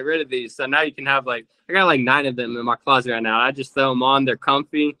gotta get rid of these. So now you can have I got like 9 of them in my closet right now. I just throw them on, they're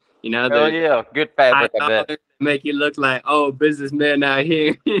comfy, you know. Hell yeah, good fabric, I bet. Make you look like businessman out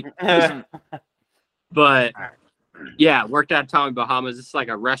here. But yeah, worked at Tommy Bahamas. It's like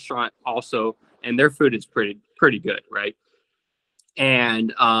a restaurant also, and their food is pretty good, right?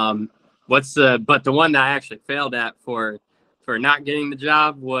 And but the one that I actually failed at for not getting the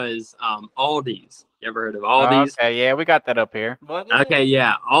job was Aldi's. You ever heard of Aldi's? Okay, yeah, we got that up here. Okay,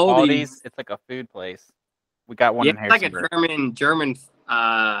 yeah, Aldi's. It's like a food place. We got one in here. It's like a German.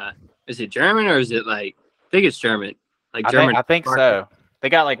 Is it German or is it like? I think it's German. Like German. I think so. They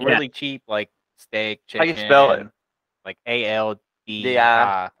got like really cheap like steak, chicken. How you spell it? Like ALDI.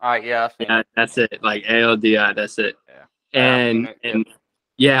 All right, yeah. Yeah, that's it. Like ALDI. That's it. Yeah. And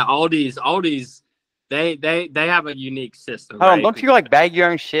yeah, Aldi's. They have a unique system. Hold on, right? don't you like bag your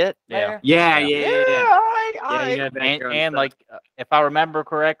own shit? Yeah. All right. And like, if I remember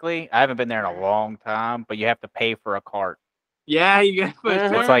correctly, I haven't been there in a long time, but you have to pay for a cart. Yeah, you got to put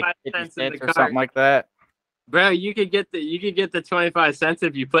It's like 50 cents cents in the or cart. something like that. Bro, you could get the 25 cents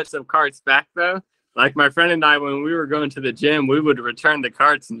if you put some carts back though. Like my friend and I, when we were going to the gym, we would return the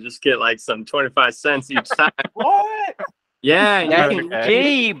carts and just get like some 25 cents each time. What? Yeah,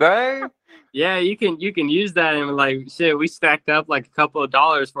 Gee, bro. Yeah, you can use that, and like shit, we stacked up like a couple of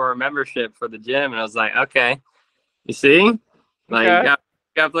dollars for our membership for the gym, and I was like, okay, you see, like you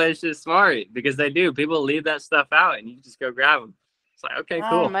gotta play shit smart because they do. People leave that stuff out, and you just go grab them. It's like, okay,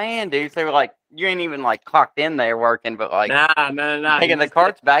 cool. Oh man, dude. So like, you ain't even like clocked in there working, but like, nah. taking the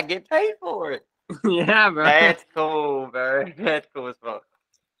carts back, get paid for it. Yeah, bro. That's cool, bro. That's cool as fuck.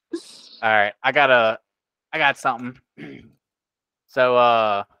 All right, I got something.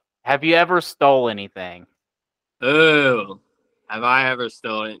 So, have you ever stole anything? Oh, have I ever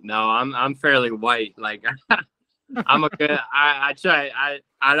stolen? No, I'm fairly white. Like I'm a good. I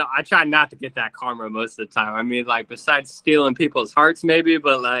try not to get that karma most of the time. I mean, like besides stealing people's hearts, maybe,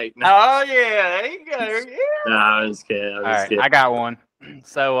 but like. No. Oh yeah, there you go. Yeah. No, I was kidding. All right, I got one.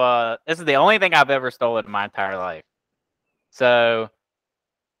 So, this is the only thing I've ever stolen in my entire life. So,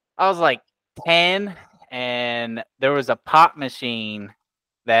 I was like 10, and there was a pop machine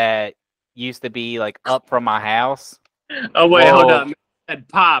that used to be like up from my house. Oh wait, hold on. Said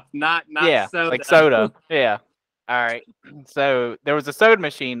pop, not soda. Like soda. Yeah. All right. So there was a soda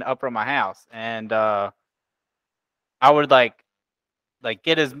machine up from my house, and I would like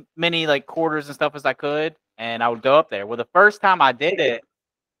get as many like quarters and stuff as I could, and I would go up there. Well, the first time I did it,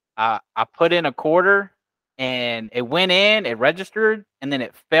 I put in a quarter, and it went in, it registered, and then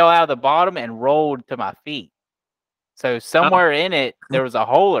it fell out of the bottom and rolled to my feet. So somewhere in it, there was a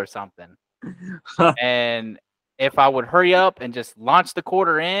hole or something. And if I would hurry up and just launch the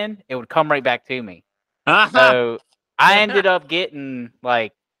quarter in, it would come right back to me. So I ended up getting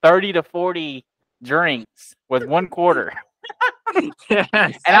like 30 to 40 drinks with one quarter.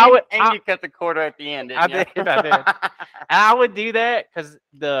 Yes. And you cut the quarter at the end. Didn't I did. And I would do that because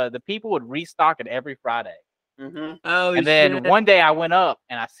the people would restock it every Friday. Mm-hmm. Oh, And then shit. one day I went up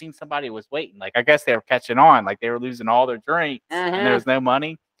and I seen somebody was waiting. Like, I guess they were catching on. Like, they were losing all their drinks and there was no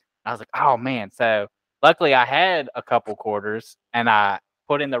money. I was like, oh, man. So luckily I had a couple quarters and I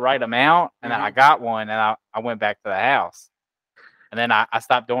put in the right amount and then I got one and I went back to the house. And then I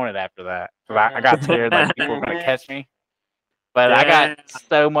stopped doing it after that. I got scared like people were going to catch me. But I got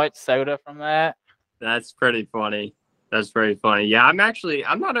so much soda from that. That's pretty funny. That's very funny. Yeah, I'm not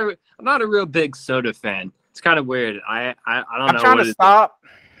a real big soda fan. It's kind of weird. I don't know. I'm trying to stop.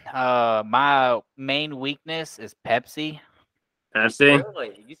 My main weakness is Pepsi. Pepsi? Really?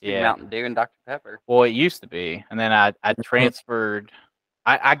 It used to be Mountain Dew and Dr. Pepper. Well, it used to be, and then I transferred.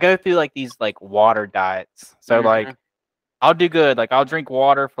 I go through like these like water diets. So like I'll do good. Like I'll drink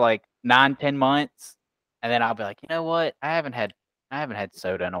water for like 9-10 months, and then I'll be like, you know what? I haven't had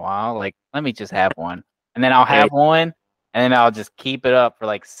soda in a while. Like let me just have one, and then I'll have one. And then I'll just keep it up for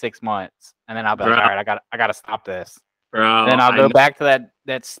like 6 months, and then I'll be like, all right, I gotta stop this. Bro, and then I'll go back to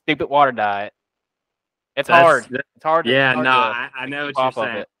that stupid water diet. It's hard. It's hard. Yeah, hard I know what you're saying.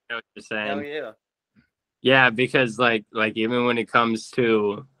 I know what you're saying. Oh yeah. Yeah, because like even when it comes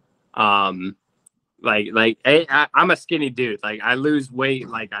to, I'm a skinny dude. Like I lose weight,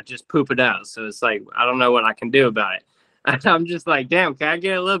 like I just poop it out. So it's like I don't know what I can do about it. I'm just like, damn, can I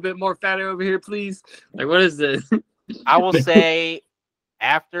get a little bit more fatty over here, please? Like, what is this? I will say,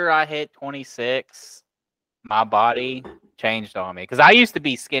 after I hit 26, my body changed on me because I used to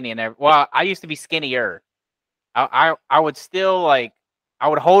be skinny I used to be skinnier. I would still I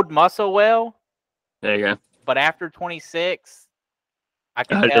would hold muscle well. There you go. But after 26, I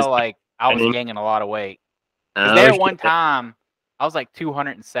could tell like I was gaining a lot of weight. Because there one time I was like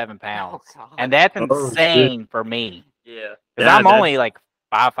 207 pounds, and that's insane for me. Yeah, because I'm only like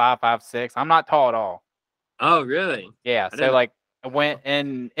 5'5", 5'6". I'm not tall at all. Oh, really? Yeah. So like I went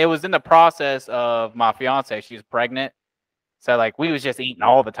and it was in the process of my fiance. She was pregnant. So like we was just eating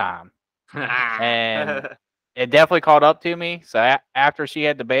all the time. And it definitely caught up to me. So after she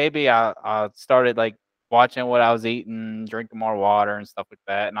had the baby, I started like watching what I was eating, drinking more water and stuff like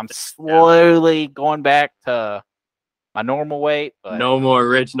that. And I'm slowly going back to my normal weight. But no more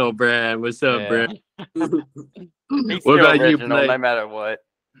original Brad. What's up, Brad? What about you, Blake? No matter what.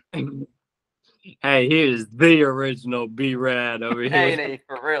 Hey, here's the original B-Rad over here. Ain't he?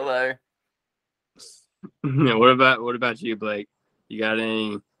 For real though. What about you, Blake? You got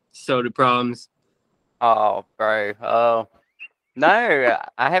any soda problems? Oh, bro. No,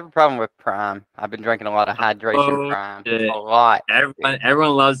 I have a problem with Prime. I've been drinking a lot of hydration Prime. Shit. A lot.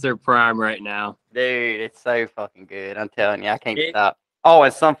 Everyone loves their Prime right now. Dude, it's so fucking good. I'm telling you, I can't stop. Oh,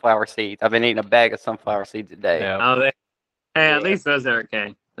 and sunflower seeds. I've been eating a bag of sunflower seeds a day. Yeah. Oh, at least those are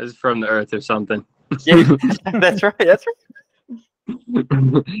okay. Those are from the earth or something. Yeah, that's right. That's right.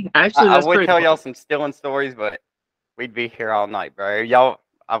 Actually, I would tell y'all some stealing stories, but we'd be here all night, bro. Y'all,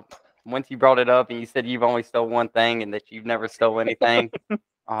 once you brought it up and you said you've only stole one thing and that you've never stole anything.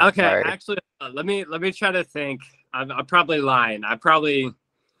 Okay, bro. Actually, let me try to think. I'm probably lying.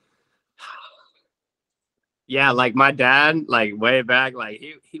 Yeah, like my dad, like way back, like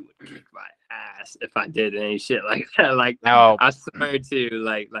he would kick my ass if I did any shit like that. Like, no. I swear to,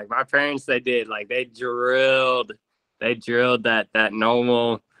 like my parents, they did, like they drilled that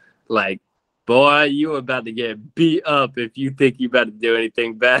normal, like, boy, you about to get beat up if you think you about to do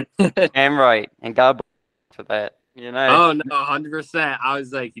anything bad. I'm right, and God bless for that, you know. Oh no, 100%. I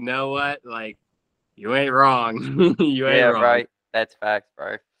was like, you know what, like, you ain't wrong. You ain't wrong. Right. That's facts,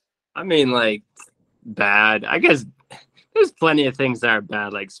 bro. I mean, like, bad. I guess there's plenty of things that are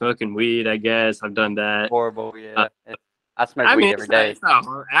bad, like smoking weed. I guess I've done that. Horrible, yeah. I smoke weed every day. It's not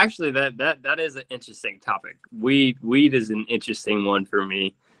hard. Actually, that is an interesting topic. Weed is an interesting one for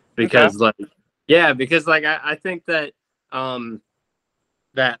me because, because I think that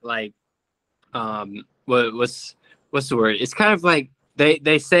what's the word? It's kind of like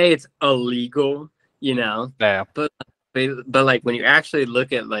they say it's illegal, you know. Yeah. But like when you actually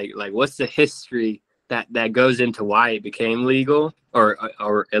look at like what's the history that goes into why it became legal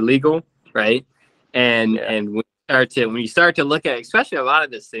or illegal, right? And when you start to look at, especially a lot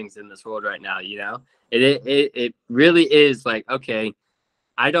of these things in this world right now, you know, it really is like, okay,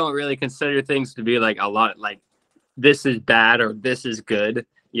 I don't really consider things to be like a lot like this is bad or this is good,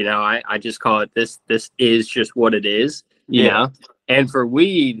 you know. I just call it this is just what it is, you know. And for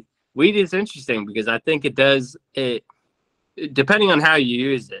weed, weed is interesting because I think it does it depending on how you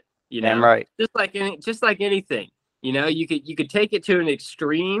use it. You know, Damn right. just like anything. You know, you could take it to an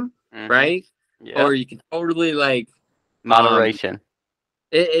extreme, Mm-hmm. right? Yeah. Or you could totally like Moderation.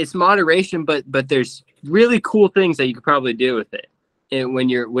 It's moderation, but there's really cool things that you could probably do with it when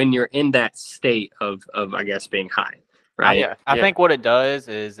you're in that state of I guess being high, right? I think what it does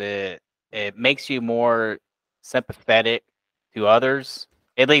is it makes you more sympathetic to others.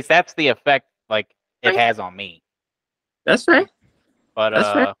 At least that's the effect like it has on me. That's right. But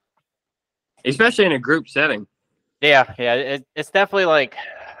That's right. Especially in a group setting. Yeah, it's definitely like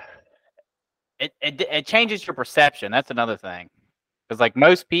it changes your perception. That's another thing. Because like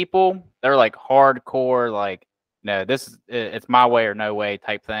most people, they're like hardcore, like no, this is it's my way or no way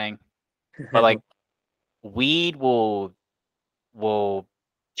type thing. But like weed will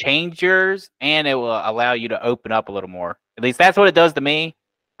change yours, and it will allow you to open up a little more. At least that's what it does to me.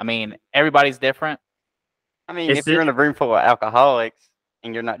 I mean, everybody's different. I mean, if you're in a room full of alcoholics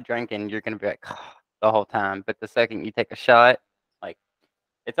and you're not drinking, you're gonna be like the whole time. But the second you take a shot, like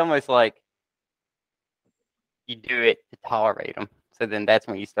it's almost like you do it to tolerate them. So then that's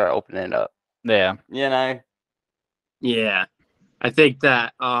when you start opening it up. Yeah. You know. Yeah, I think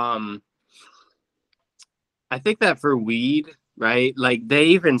that for weed, right? Like they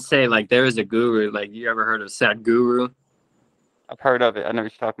even say like there is a guru. Like you ever heard of Sadhguru? I've heard of it. I know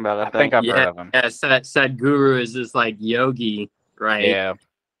what you're talking about. I think I've heard of him. Yeah, Sadhguru is this like yogi, right? Yeah.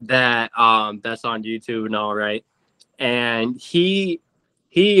 That that's on YouTube and all, right? And he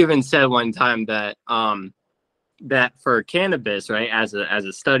even said one time that that for cannabis, right, as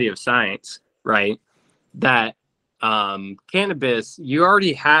a study of science, right, that cannabis, you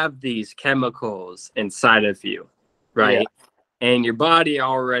already have these chemicals inside of you, right? Yeah. And your body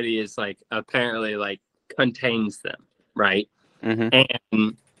already is like apparently like contains them, right? Mm-hmm.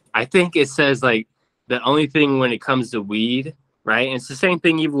 And I think it says like the only thing when it comes to weed, right? And it's the same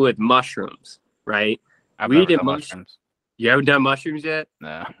thing even with mushrooms, right? Weed and mushrooms. You haven't done mushrooms yet?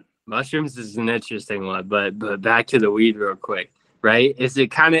 No. Mushrooms is an interesting one, but back to the weed real quick, right? Is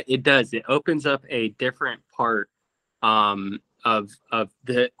it opens up a different part of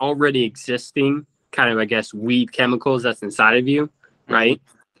the already existing kind of, I guess, weed chemicals that's inside of you, right?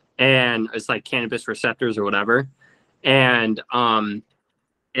 Mm-hmm. And it's like cannabis receptors or whatever. And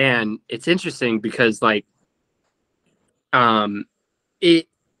it's interesting because like it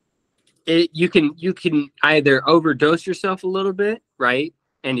you can either overdose yourself a little bit, right?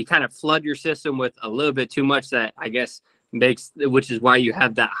 And you kind of flood your system with a little bit too much that I guess which is why you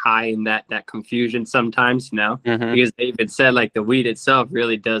have that high and that confusion sometimes, you know, mm-hmm. Because they even said like the weed itself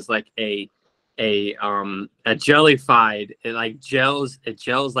really does like a jellified, it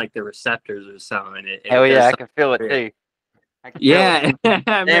gels like the receptors or something. Hell yeah, I can feel it too. Yeah,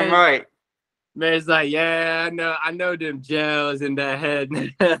 damn man, right. Man, it's like, yeah, I know them gels in that head.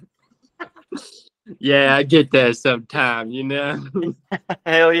 Yeah, I get that sometime, you know.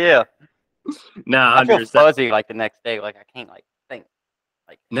 Hell yeah. No, 100%. I feel fuzzy like the next day, like I can't like think.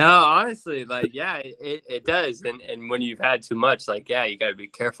 Like no, honestly, like yeah, it does. And when you've had too much, like yeah, you gotta be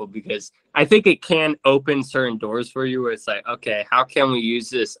careful because I think it can open certain doors for you where it's like, okay, how can we use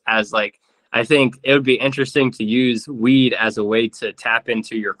this as like I think it would be interesting to use weed as a way to tap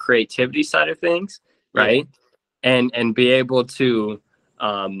into your creativity side of things, right? Yeah. And be able to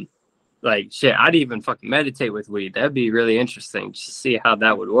like shit, I'd even fucking meditate with weed. That'd be really interesting just to see how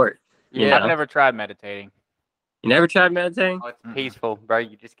that would work. Yeah, I've never tried meditating. You never tried meditating? Oh, it's peaceful, bro.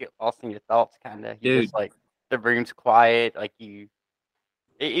 You just get lost in your thoughts, kind of. You just like the room's quiet. Like even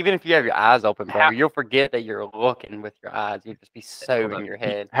if you have your eyes open, bro, you'll forget that you're looking with your eyes. You'll just be so in your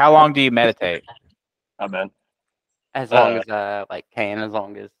head. How long do you meditate? How bad? As long as I can. As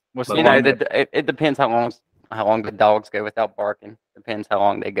long as you know, it depends how long the dogs go without barking. Depends how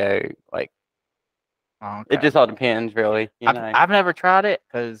long they go. Like. Okay. It just all depends, really. You know? I've never tried it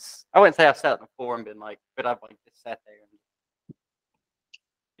because I wouldn't say I've sat on the floor and been like, but I've like just sat there.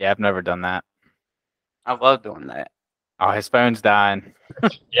 Yeah, I've never done that. I love doing that. Oh, his phone's dying.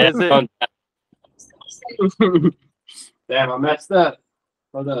 Yeah, his phone's dying. Damn, I messed up.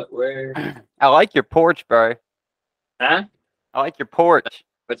 Hold up, where? I like your porch, bro. Huh? I like your porch.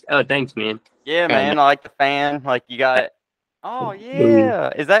 Oh, thanks, man. Yeah, man. I like the fan. Like you got it. Oh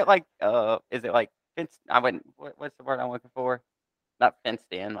yeah. Is that like is it like fenced? I wouldn't. What's the word I'm looking for? Not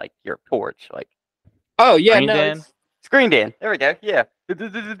fenced in, like your porch, like. Oh yeah, screened in. Screened in. There we go. Yeah.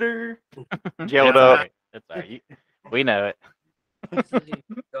 Gelled up. That's all right. We know it.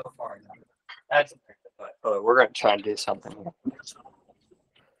 Go far enough. That's we're gonna try and do something.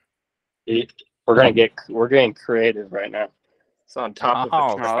 We're getting creative right now. It's on top of a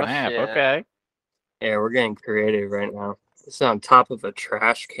Oh, trash. snap. shit. Okay. Yeah, we're getting creative right now. It's on top of a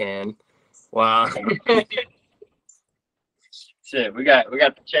trash can. Wow. Shit, we got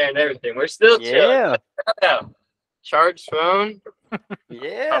the chair and everything. We're still chilling. Yeah. Charged phone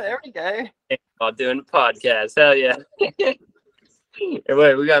Yeah, there we go. while doing the podcast. Hell yeah.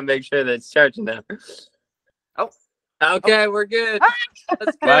 Wait, we gotta make sure that it's charging now. Oh. Okay, we're good.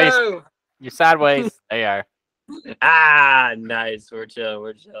 Let's Nice. go. You're sideways. There you are. Ah, nice. We're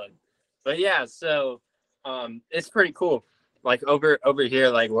chilling. But yeah, so it's pretty cool. Like over here,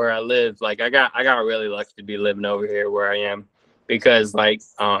 like where I live, like I got really lucky to be living over here where I am, because like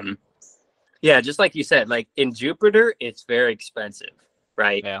yeah, just like you said, like in Jupiter, it's very expensive,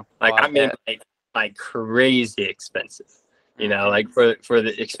 right? Yeah. Like Oh, I I mean, like crazy expensive. You know, like for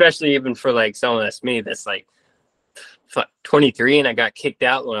the especially even for like someone that's me, that's like 23, and I got kicked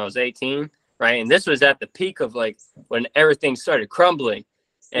out when I was 18, right? And this was at the peak of like when everything started crumbling,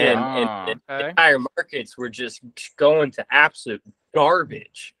 and Yeah. the entire markets were just going to absolute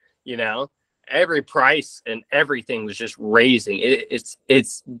garbage. You know, every price and everything was just raising.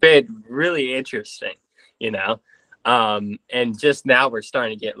 It's been really interesting, you know. And just now we're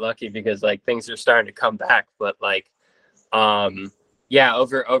starting to get lucky because like things are starting to come back. But like, yeah,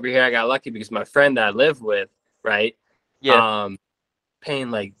 over here I got lucky because my friend that I live with, right? Yeah.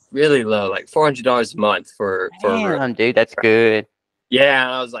 Paying like really low, like $400 a month for a room. Damn, dude, that's good. Yeah,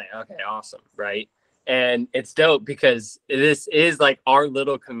 and I was like, okay, awesome, right? And it's dope because this is like our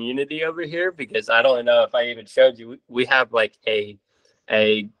little community over here, because I don't know if I even showed you. We have like a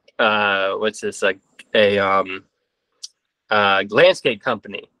what's this, like a landscape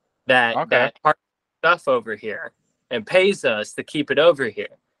company that parks stuff over here and pays us to keep it over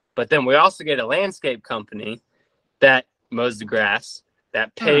here. But then we also get a landscape company that mows the grass,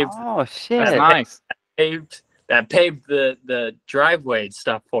 that paved Oh shit. That's nice. that paved the driveway and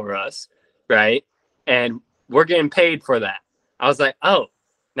stuff for us, right? And we're getting paid for that. I was like, oh,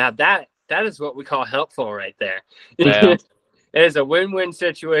 now that is what we call helpful right there. Yeah. It is a win-win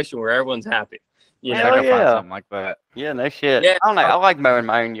situation where everyone's happy. You I know? can find something like that. Yeah, no shit. Yeah. I don't know. I like mowing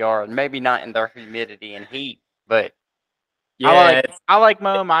my own yard. Maybe not in the humidity and heat, but Yeah, I like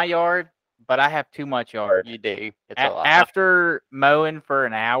mowing my yard, but I have too much yard. you do. It's a lot. After mowing for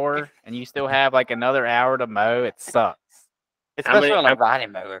an hour and you still have like another hour to mow, it sucks. Especially on a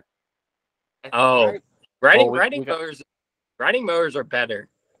riding mower. oh, riding mowers are better.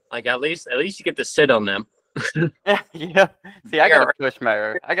 Like at least you get to sit on them. Yeah. See, I got a push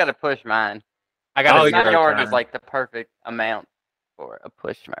mower. I got to push mine. I got a my zero yard turn. is like the perfect amount for a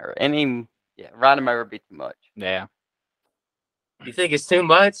push mower. Any riding mower would be too much. Yeah. You think it's too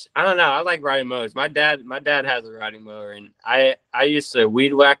much? I don't know. I like riding mowers. My dad has a riding mower, and I used to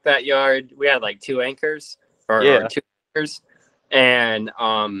weed whack that yard. We had like 2 anchors or 2 anchors, and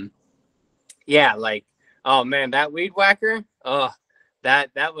yeah, like, oh man, that weed whacker, oh, that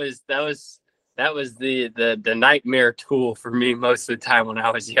was the nightmare tool for me most of the time when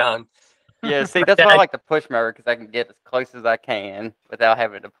I was young. Yeah, see, that's why I like the push mower, because I can get as close as I can without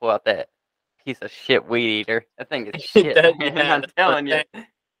having to pull out that piece of shit weed eater. That thing is shit. I'm telling you.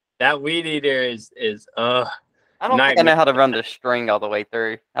 That weed eater is I don't think I know how to run the string all the way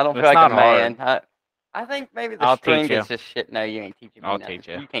through. I don't feel like a man. I think maybe the string is just shit. No, you ain't teaching me I'll nothing. teach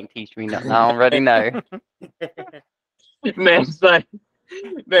you. You can't teach me nothing. I already know. Man's like,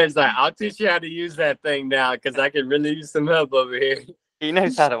 I'll teach you how to use that thing now, because I can really use some help over here. He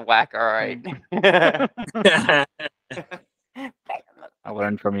knows how to whack, all right. I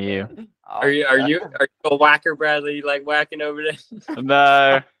learned from you. Are you a whacker, Bradley? You like whacking over there?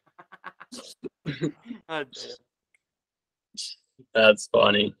 No. That's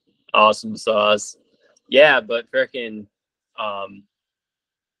funny. Awesome sauce. Yeah, but freaking,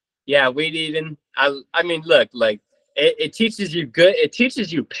 yeah, weed eating. I mean, look, like it teaches you it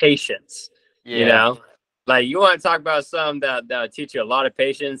teaches you patience. Yeah. You know, like you want to talk about something that'll teach you a lot of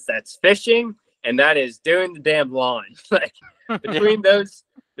patience. That's fishing, and that is doing the damn lawn. Like between those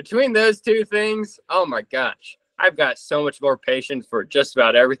 2 things, oh my gosh, I've got so much more patience for just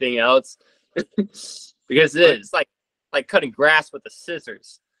about everything else. Because it's like cutting grass with the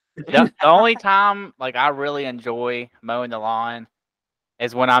scissors. The only time like I really enjoy mowing the lawn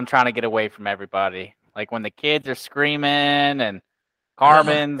is when I'm trying to get away from everybody. Like when the kids are screaming and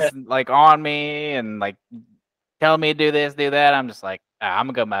Carmen's like on me and like telling me to do this, do that. I'm just like, I'm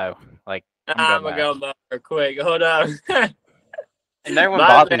gonna go mow. Like I'm gonna go mow real quick. Hold on. And no one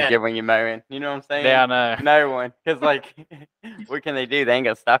bothers you when you're mowing. You know what I'm saying? Yeah, I know. No one. Because, like, what can they do? They ain't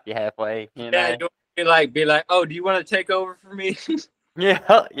going to stop you halfway. You know? Yeah, be like, oh, do you want to take over for me? Yeah.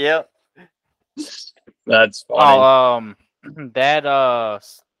 That's funny. Oh, that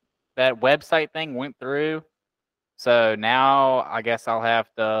website thing went through. So now I guess I'll have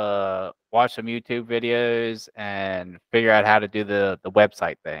to watch some YouTube videos and figure out how to do the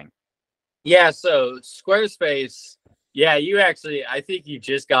website thing. Yeah, so Squarespace, yeah, I think you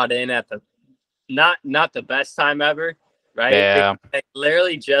just got in at the not the best time ever, right? Yeah. Because they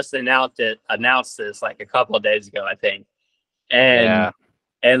literally just announced this like a couple of days ago, I think. And Yeah.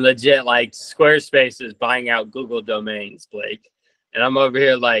 and legit, like, Squarespace is buying out Google domains, Blake. And I'm over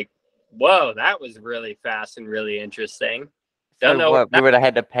here like, whoa, that was really fast and really interesting. Don't So know what? We would have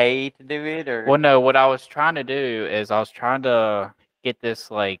had to pay to do it, or Well, no, what I was trying to do is I was trying to get this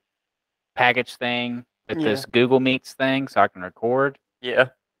like package thing with yeah, this Google Meets thing so I can record. yeah.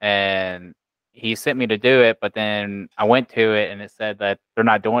 And he sent me to do it, but then I went to it and it said that they're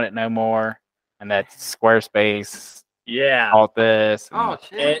not doing it no more, and that Squarespace Yeah. bought this. Oh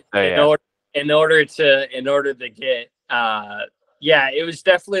shit. In order to get yeah, it was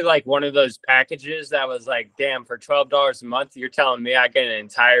definitely like one of those packages that was like, damn, for $12 a month, you're telling me I get an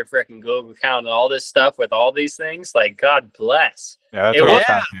entire freaking Google account and all this stuff with all these things? Like, God bless. Yeah, that's It what I was- was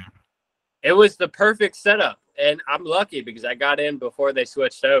trying to do. It was the perfect setup, and I'm lucky because I got in before they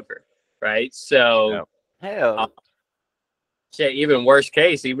switched over, right? So, Yep. Hell. shit, even worst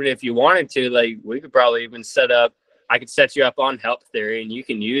case, even if you wanted to, like, we could probably even I could set you up on Help Theory, and you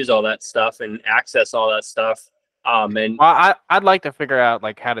can use all that stuff and access all that stuff. And Well, I'd like to figure out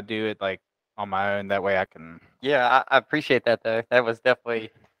like how to do it like on my own. That way I can. Yeah, I appreciate that though. That was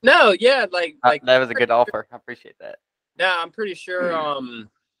definitely no, yeah, like that was a good offer. I appreciate that. yeah, I'm pretty sure.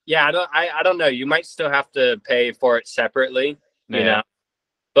 Yeah, I don't know. You might still have to pay for it separately, you Yeah. know.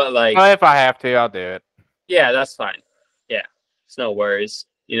 But like, Well, if I have to, I'll do it. yeah, that's fine. Yeah, it's no worries.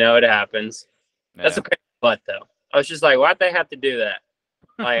 You know, it happens. That's Yeah. okay. But though, I was just like, why'd they have to do that?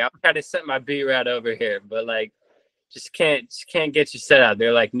 Like, I'm trying to set my B rat over here, but like, just can't get you set up.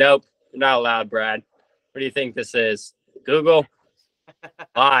 They're like, nope, you're not allowed, Brad. What do you think this is? Google?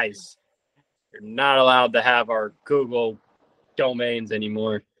 Lies. You're not allowed to have our Google domains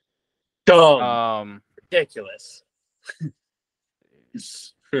anymore. Dumb. Ridiculous.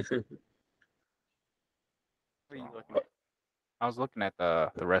 What are you looking at? I was looking at the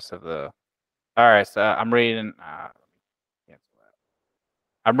rest of the. All right, so I'm reading. Cancel that.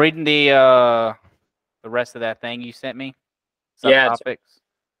 I'm reading the rest of that thing you sent me. Yeah, Subtopics.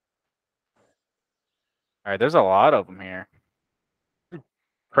 All right, there's a lot of them here.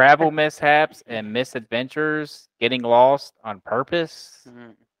 Travel mishaps and misadventures, getting lost on purpose,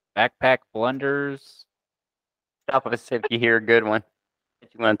 backpack blunders. Stop us if you hear a good one that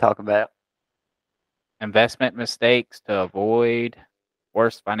you want to talk about. Investment mistakes to avoid,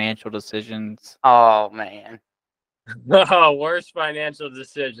 worst financial decisions. Oh man. Oh, worst financial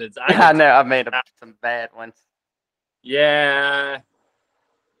decisions. I know I made some bad ones. Yeah,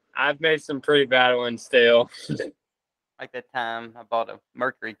 I've made some pretty bad ones too. Like that time I bought a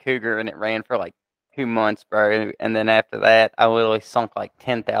Mercury Cougar and it ran for like 2 months, bro. And then after that, I literally sunk like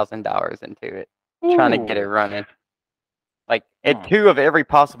 $10,000 into it, trying to get it running. Like at 2 of every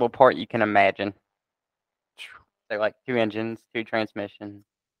possible part you can imagine. So like 2 engines, 2 transmissions.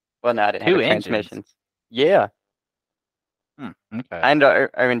 Well, no, I didn't have 2 a engines? transmissions. Yeah. Okay. I ended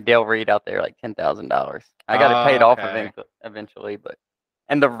up owing Dale Reed out there like $10,000. I got it paid off eventually, but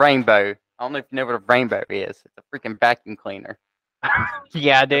and the Rainbow. I don't know if you know what a Rainbow is. It's a freaking vacuum cleaner.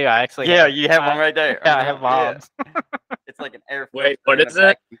 Yeah, I do. I actually. Yeah, you have one right there. Yeah, I have mom's. It's like an air. Wait, filter what and is a it?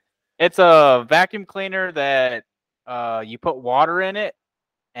 vacuum. It's a vacuum cleaner that you put water in it,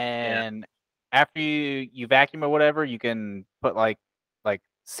 and after you vacuum or whatever, you can put like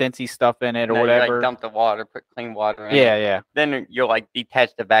Scentsy stuff in it or No, you, whatever. like dump the water, put clean water in. Yeah, it. yeah. Then you'll like detach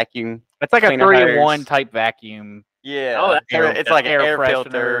the vacuum. It's like a cleaner 3-in-1 hose. type vacuum. Yeah. Oh, So it's like an air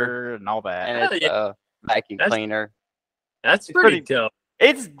filter and all that. and it's a vacuum cleaner. That's It's pretty pretty- dope.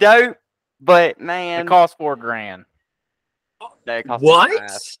 It's dope, but man, It costs $4,000. no, it costs me What?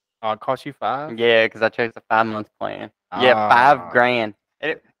 $5. Oh, it costs you $5? Yeah, because I chose the 5-month plan. Yeah, $5,000.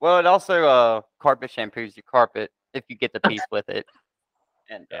 It also carpet shampoos your carpet if you get the piece with it.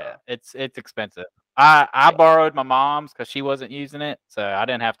 And Yeah, it's expensive. I borrowed my mom's because she wasn't using it, so I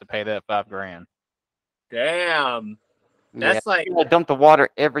didn't have to pay that $5,000. Damn. That's like you dump the water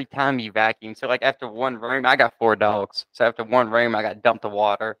every time you vacuum. So like after one room, I got 4 dogs. So after one room, I got to dump the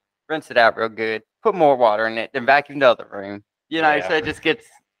water, rinse it out real good, put more water in it, then vacuum the other room. You know, Yeah. so it just gets.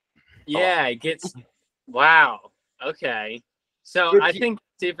 yeah, it gets wow. Okay. So Would I you- think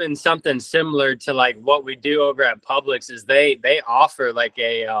it's even something similar to like what we do over at Publix is they offer like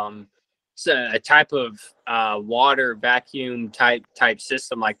a type of water vacuum type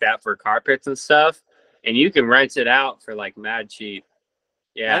system like that for carpets and stuff. and you can rent it out for like mad cheap.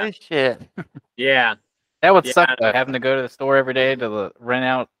 Yeah, No shit. yeah, That would yeah. suck though, having to go to the store every day to rent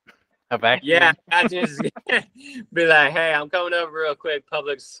out a vacuum. Yeah, I just be like, hey, I'm coming over real quick.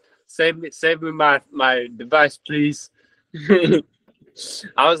 Publix, save me my device, please.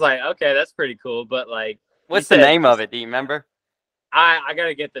 I was like, okay, that's pretty cool. But like, What's the name of it? Do you remember? I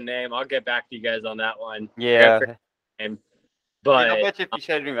gotta get the name. I'll get back to you guys on that one. Yeah. But Dude, I bet you if you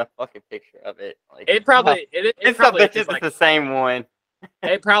showed me a fucking picture of it, like it probably it's probably it's like, the same one.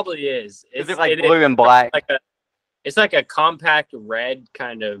 it probably is. Is it like blue and black? It's like a compact red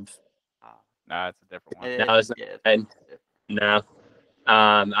kind of. No, it's a different one. No, it's not.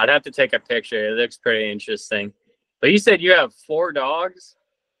 No. I'd have to take a picture. It looks pretty interesting. But you said you have 4 dogs?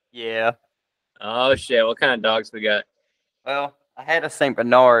 Yeah. Oh shit! What kind of dogs we got? Well, I had a Saint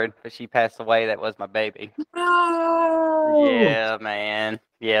Bernard, but she passed away. That was my baby. No. Yeah, man.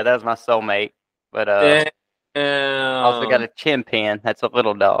 Yeah, that was my soulmate. But Damn. also got a chin pin. That's a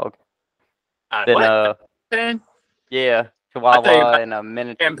little dog. Then what? Yeah, Chihuahua and a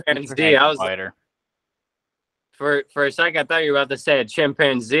miniature chimpanzee. I was spider. For a second, I thought you were about to say a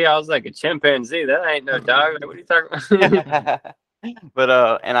chimpanzee. I was like, a chimpanzee? That ain't no dog. What are you talking about?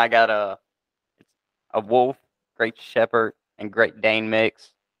 But and I got a wolf, Great Shepherd, and Great Dane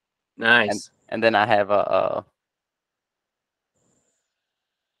mix. Nice. And then I have a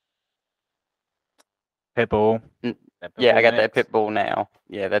pit bull. Yeah, I got that pit bull now.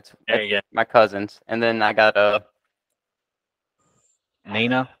 Yeah, that's my cousin's. And then I got a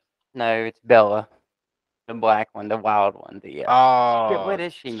Nina. No, it's Bella, the black one, the wild one. Oh, what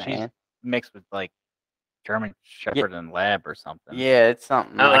is she, man? She's mixed with like German Shepherd and Lab or something. Yeah, it's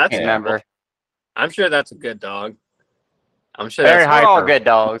something. Oh, I can't remember. I'm sure that's a good dog. I'm sure they're all good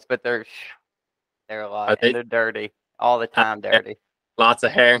dogs, but they're a lot. And they're dirty all the time. Dirty. Lots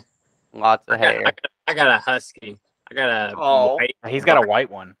of hair. Lots of hair. I got a husky. I got a white. He's got a white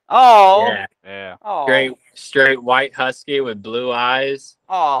one. Oh. Yeah. Oh. Straight white husky with blue eyes.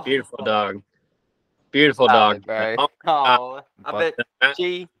 Oh. Beautiful dog. Beautiful dog. Bro. I bet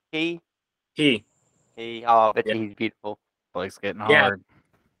he. Oh, I bet he's beautiful. Blake's getting hard.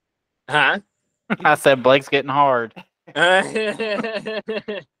 Huh? I said Blake's getting hard.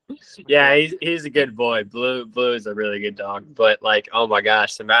 Yeah, he's a good boy. Blue is a really good dog. But like, oh my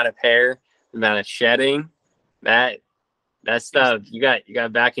gosh, the amount of hair, the amount of shedding, that stuff you got to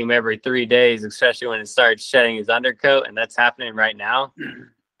vacuum every 3 days, especially when it starts shedding his undercoat, and that's happening right now. And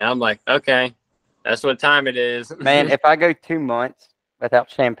I'm like, okay, that's what time it is. Man, if I go 2 months without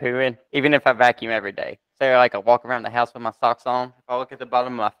shampooing, even if I vacuum every day, say like I walk around the house with my socks on, if I look at the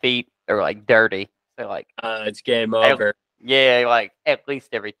bottom of my feet, they're like dirty. So like it's game over. Yeah, like at least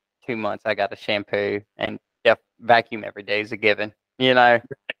every 2 months I got to shampoo, and vacuum every day is a given. You know.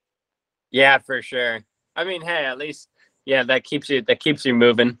 Yeah, for sure. I mean, hey, at least that keeps you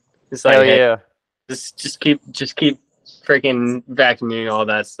moving. It's like, hell yeah. Just keep freaking vacuuming all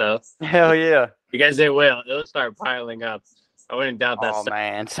that stuff. Hell yeah. Because it'll start piling up. I wouldn't doubt that. Oh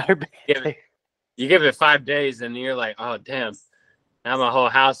man, so bad. You give it 5 days and you're like, oh damn, now my whole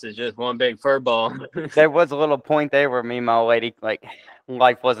house is just one big fur ball. There was a little point there where me and my old lady, like,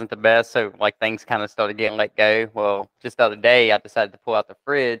 life wasn't the best, so like things kind of started getting let go. Well, just the other day I decided to pull out the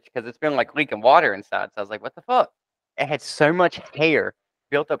fridge because it's been like leaking water inside. So I was like, what the fuck? It had so much hair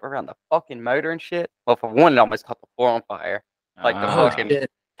built up around the fucking motor and shit. Well, for one, it almost caught the floor on fire. Like the fucking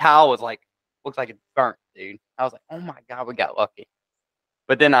towel was like, looks like it's burnt, dude. I was like, oh my god, we got lucky.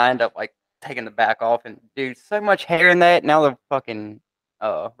 But then I end up like taking the back off, and dude, so much hair in that. Now the fucking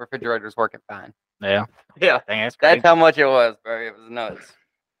refrigerator's working fine. Yeah. Yeah. Dang, that's how much it was, bro. It was nuts.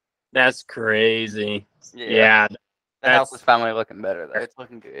 That's crazy. Yeah. The house is finally looking better though. It's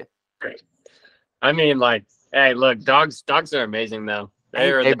looking good. I mean, like, hey, look, dogs are amazing though.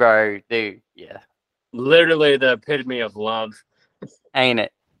 Hey, bro, dude. Yeah. Literally the epitome of love. Ain't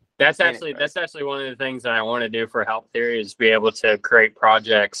it? That's actually one of the things that I want to do for Help Theory is be able to create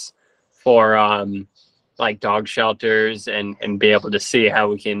projects for like dog shelters and be able to see how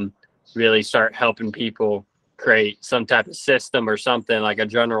we can really start helping people create some type of system or something like a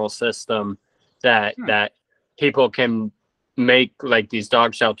general system that people can make like these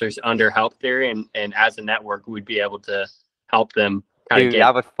dog shelters under Help Theory, and as a network we'd be able to help them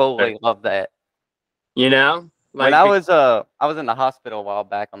I would fully love that. You know, like when I was in the hospital a while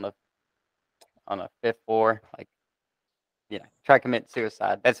back on the 5th floor, like, try to commit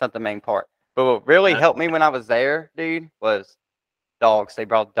suicide. That's not the main part. But what really helped me when I was there, dude, was dogs. They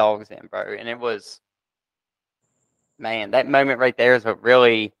brought dogs in, bro. And it was, man, that moment right there is what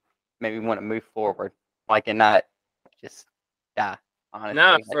really made me want to move forward. Like, and not just die, honestly.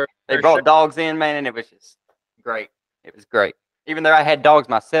 No, They For brought sure. dogs in, man, and it was just great. It was great. Even though I had dogs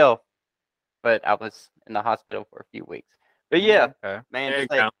myself, but I was in the hospital for a few weeks. But yeah, Okay. man, There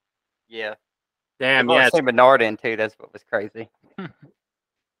just you like, go. yeah. They Damn, brought yeah. Saint Bernard in too. That's what was crazy.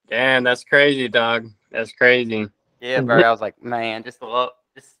 Damn, that's crazy, dog. That's crazy. Yeah, bro. I was like, man, just love,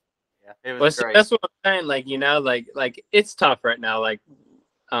 just yeah, it was Well, see, great. that's what I'm saying. Like, you know, like it's tough right now. Like,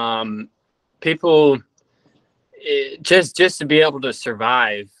 people just to be able to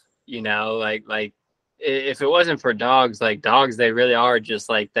survive. You know, like if it wasn't for dogs, like dogs, they really are just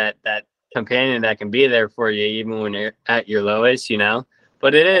like that companion that can be there for you even when you're at your lowest. You know,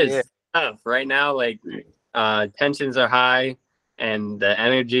 but it Oh, is yeah. tough right now. Like, tensions are high. And the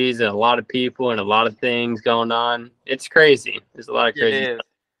energies and a lot of people and a lot of things going on. It's crazy. There's a lot of It crazy is.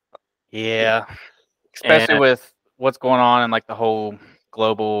 Yeah. stuff. Especially with what's going on and like the whole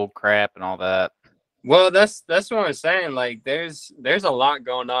global crap and all that. Well, that's what I'm saying. Like, there's a lot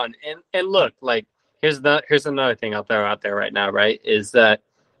going on, and look, like, here's another thing I'll throw out there right now. Right, is that,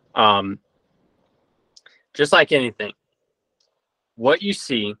 um, just like anything, what you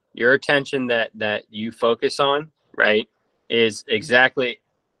see, your attention that you focus on, right, is exactly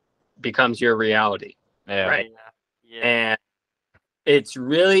becomes your reality, Yeah. right, Yeah. and it's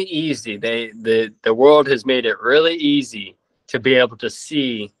really easy. The world has made it really easy to be able to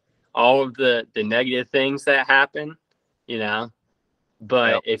see all of the negative things that happen, you know.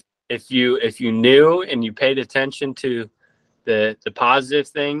 But Yep. if you knew and you paid attention to the positive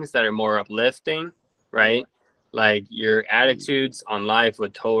things that are more uplifting, right? Like, your attitudes on life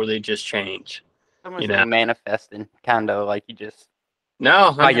would totally just change. Almost You like know? manifesting, kind of like you just No,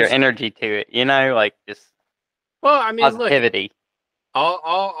 apply your 100%. energy to it, like just Well, I mean, look, positivity.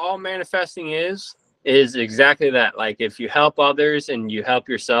 all manifesting is exactly that. Like, if you help others and you help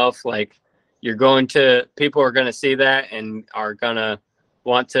yourself, like, people are going to see that and are going to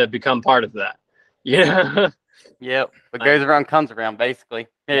want to become part of that. Yep. What Like, goes around comes around, basically.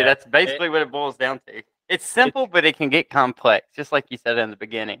 Yeah, yeah, that's basically what it boils down to. It's simple, but it can get complex, just like you said in the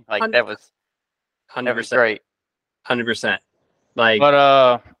beginning. Like that was 100%, great. 100%. Like,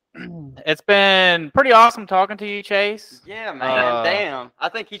 But it's been pretty awesome talking to you, Chase. Yeah, man. Damn. I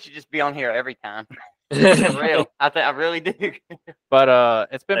think he should just be on here every time. For real. I really do. But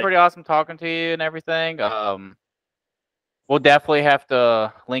it's been Like- pretty awesome talking to you and everything. We'll definitely have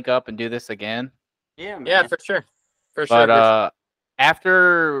to link up and do this again. Yeah, man. yeah, for sure, for But sure.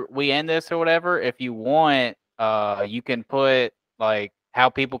 after we end this or whatever, if you want, you can put like how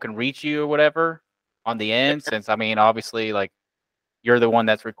people can reach you or whatever on the end. Since I mean, obviously, like you're the one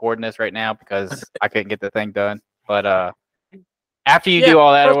that's recording this right now because I couldn't get the thing done. But after you Yeah, do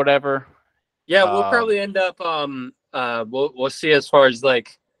all that or whatever, yeah, we'll probably end up we'll see. As far as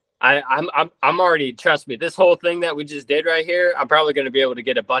like, I'm already, trust me, this whole thing that we just did right here, I'm probably going to be able to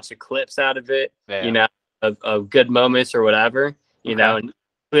get a bunch of clips out of it, yeah. you know, of good moments or whatever, you Okay. know. And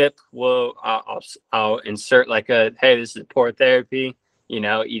clip will I'll insert like a, hey, this is poor therapy, you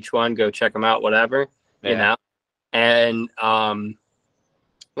know, each one, go check them out, whatever, you Yeah. know. And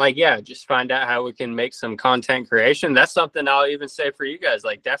like, yeah, just find out how we can make some content creation. That's something I'll even say for you guys.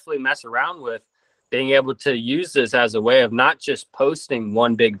 Like, definitely mess around with being able to use this as a way of not just posting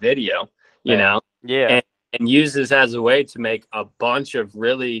one big video, you Yeah. know, Yeah. and use this as a way to make a bunch of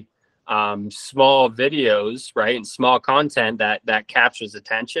really small videos, right, and small content that captures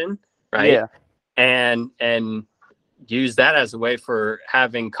attention, right, Yeah. and use that as a way for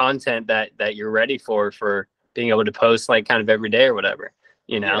having content that you're ready for being able to post like kind of every day or whatever,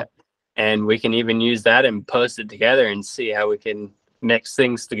 you know. Yeah. And we can even use that and post it together and see how we can mix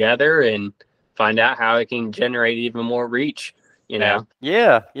things together and find out how it can generate even more reach, you know.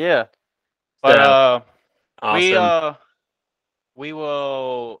 Yeah. Yeah. But So, awesome. we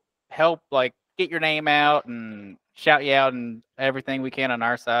will help like get your name out and shout you out and everything we can on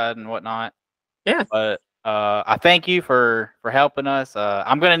our side and whatnot. Yeah. But I thank you for helping us.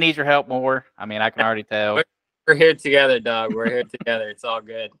 I'm gonna need your help more. I mean, I can already tell. We're here together, dog. We're here together. It's all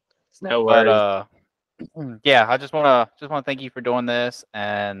good. It's no worries. But yeah, I just wanna thank you for doing this,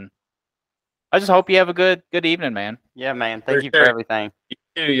 and I just hope you have a good evening, man. Yeah, man. Thank For you sure. for everything. You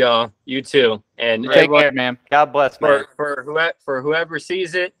too, y'all. You too. And Take everyone, care, man. God bless, man. for whoever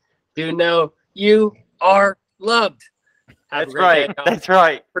sees it, do know you are loved. Have That's a great right. day, y'all. That's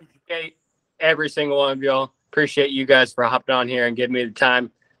right. Appreciate every single one of y'all. Appreciate you guys for hopping on here and giving me the time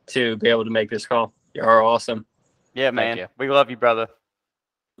to be able to make this call. You are awesome. Yeah, Thank man. you. We love you, brother.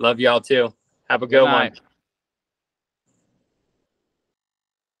 Love y'all too. Have a Good good night. one.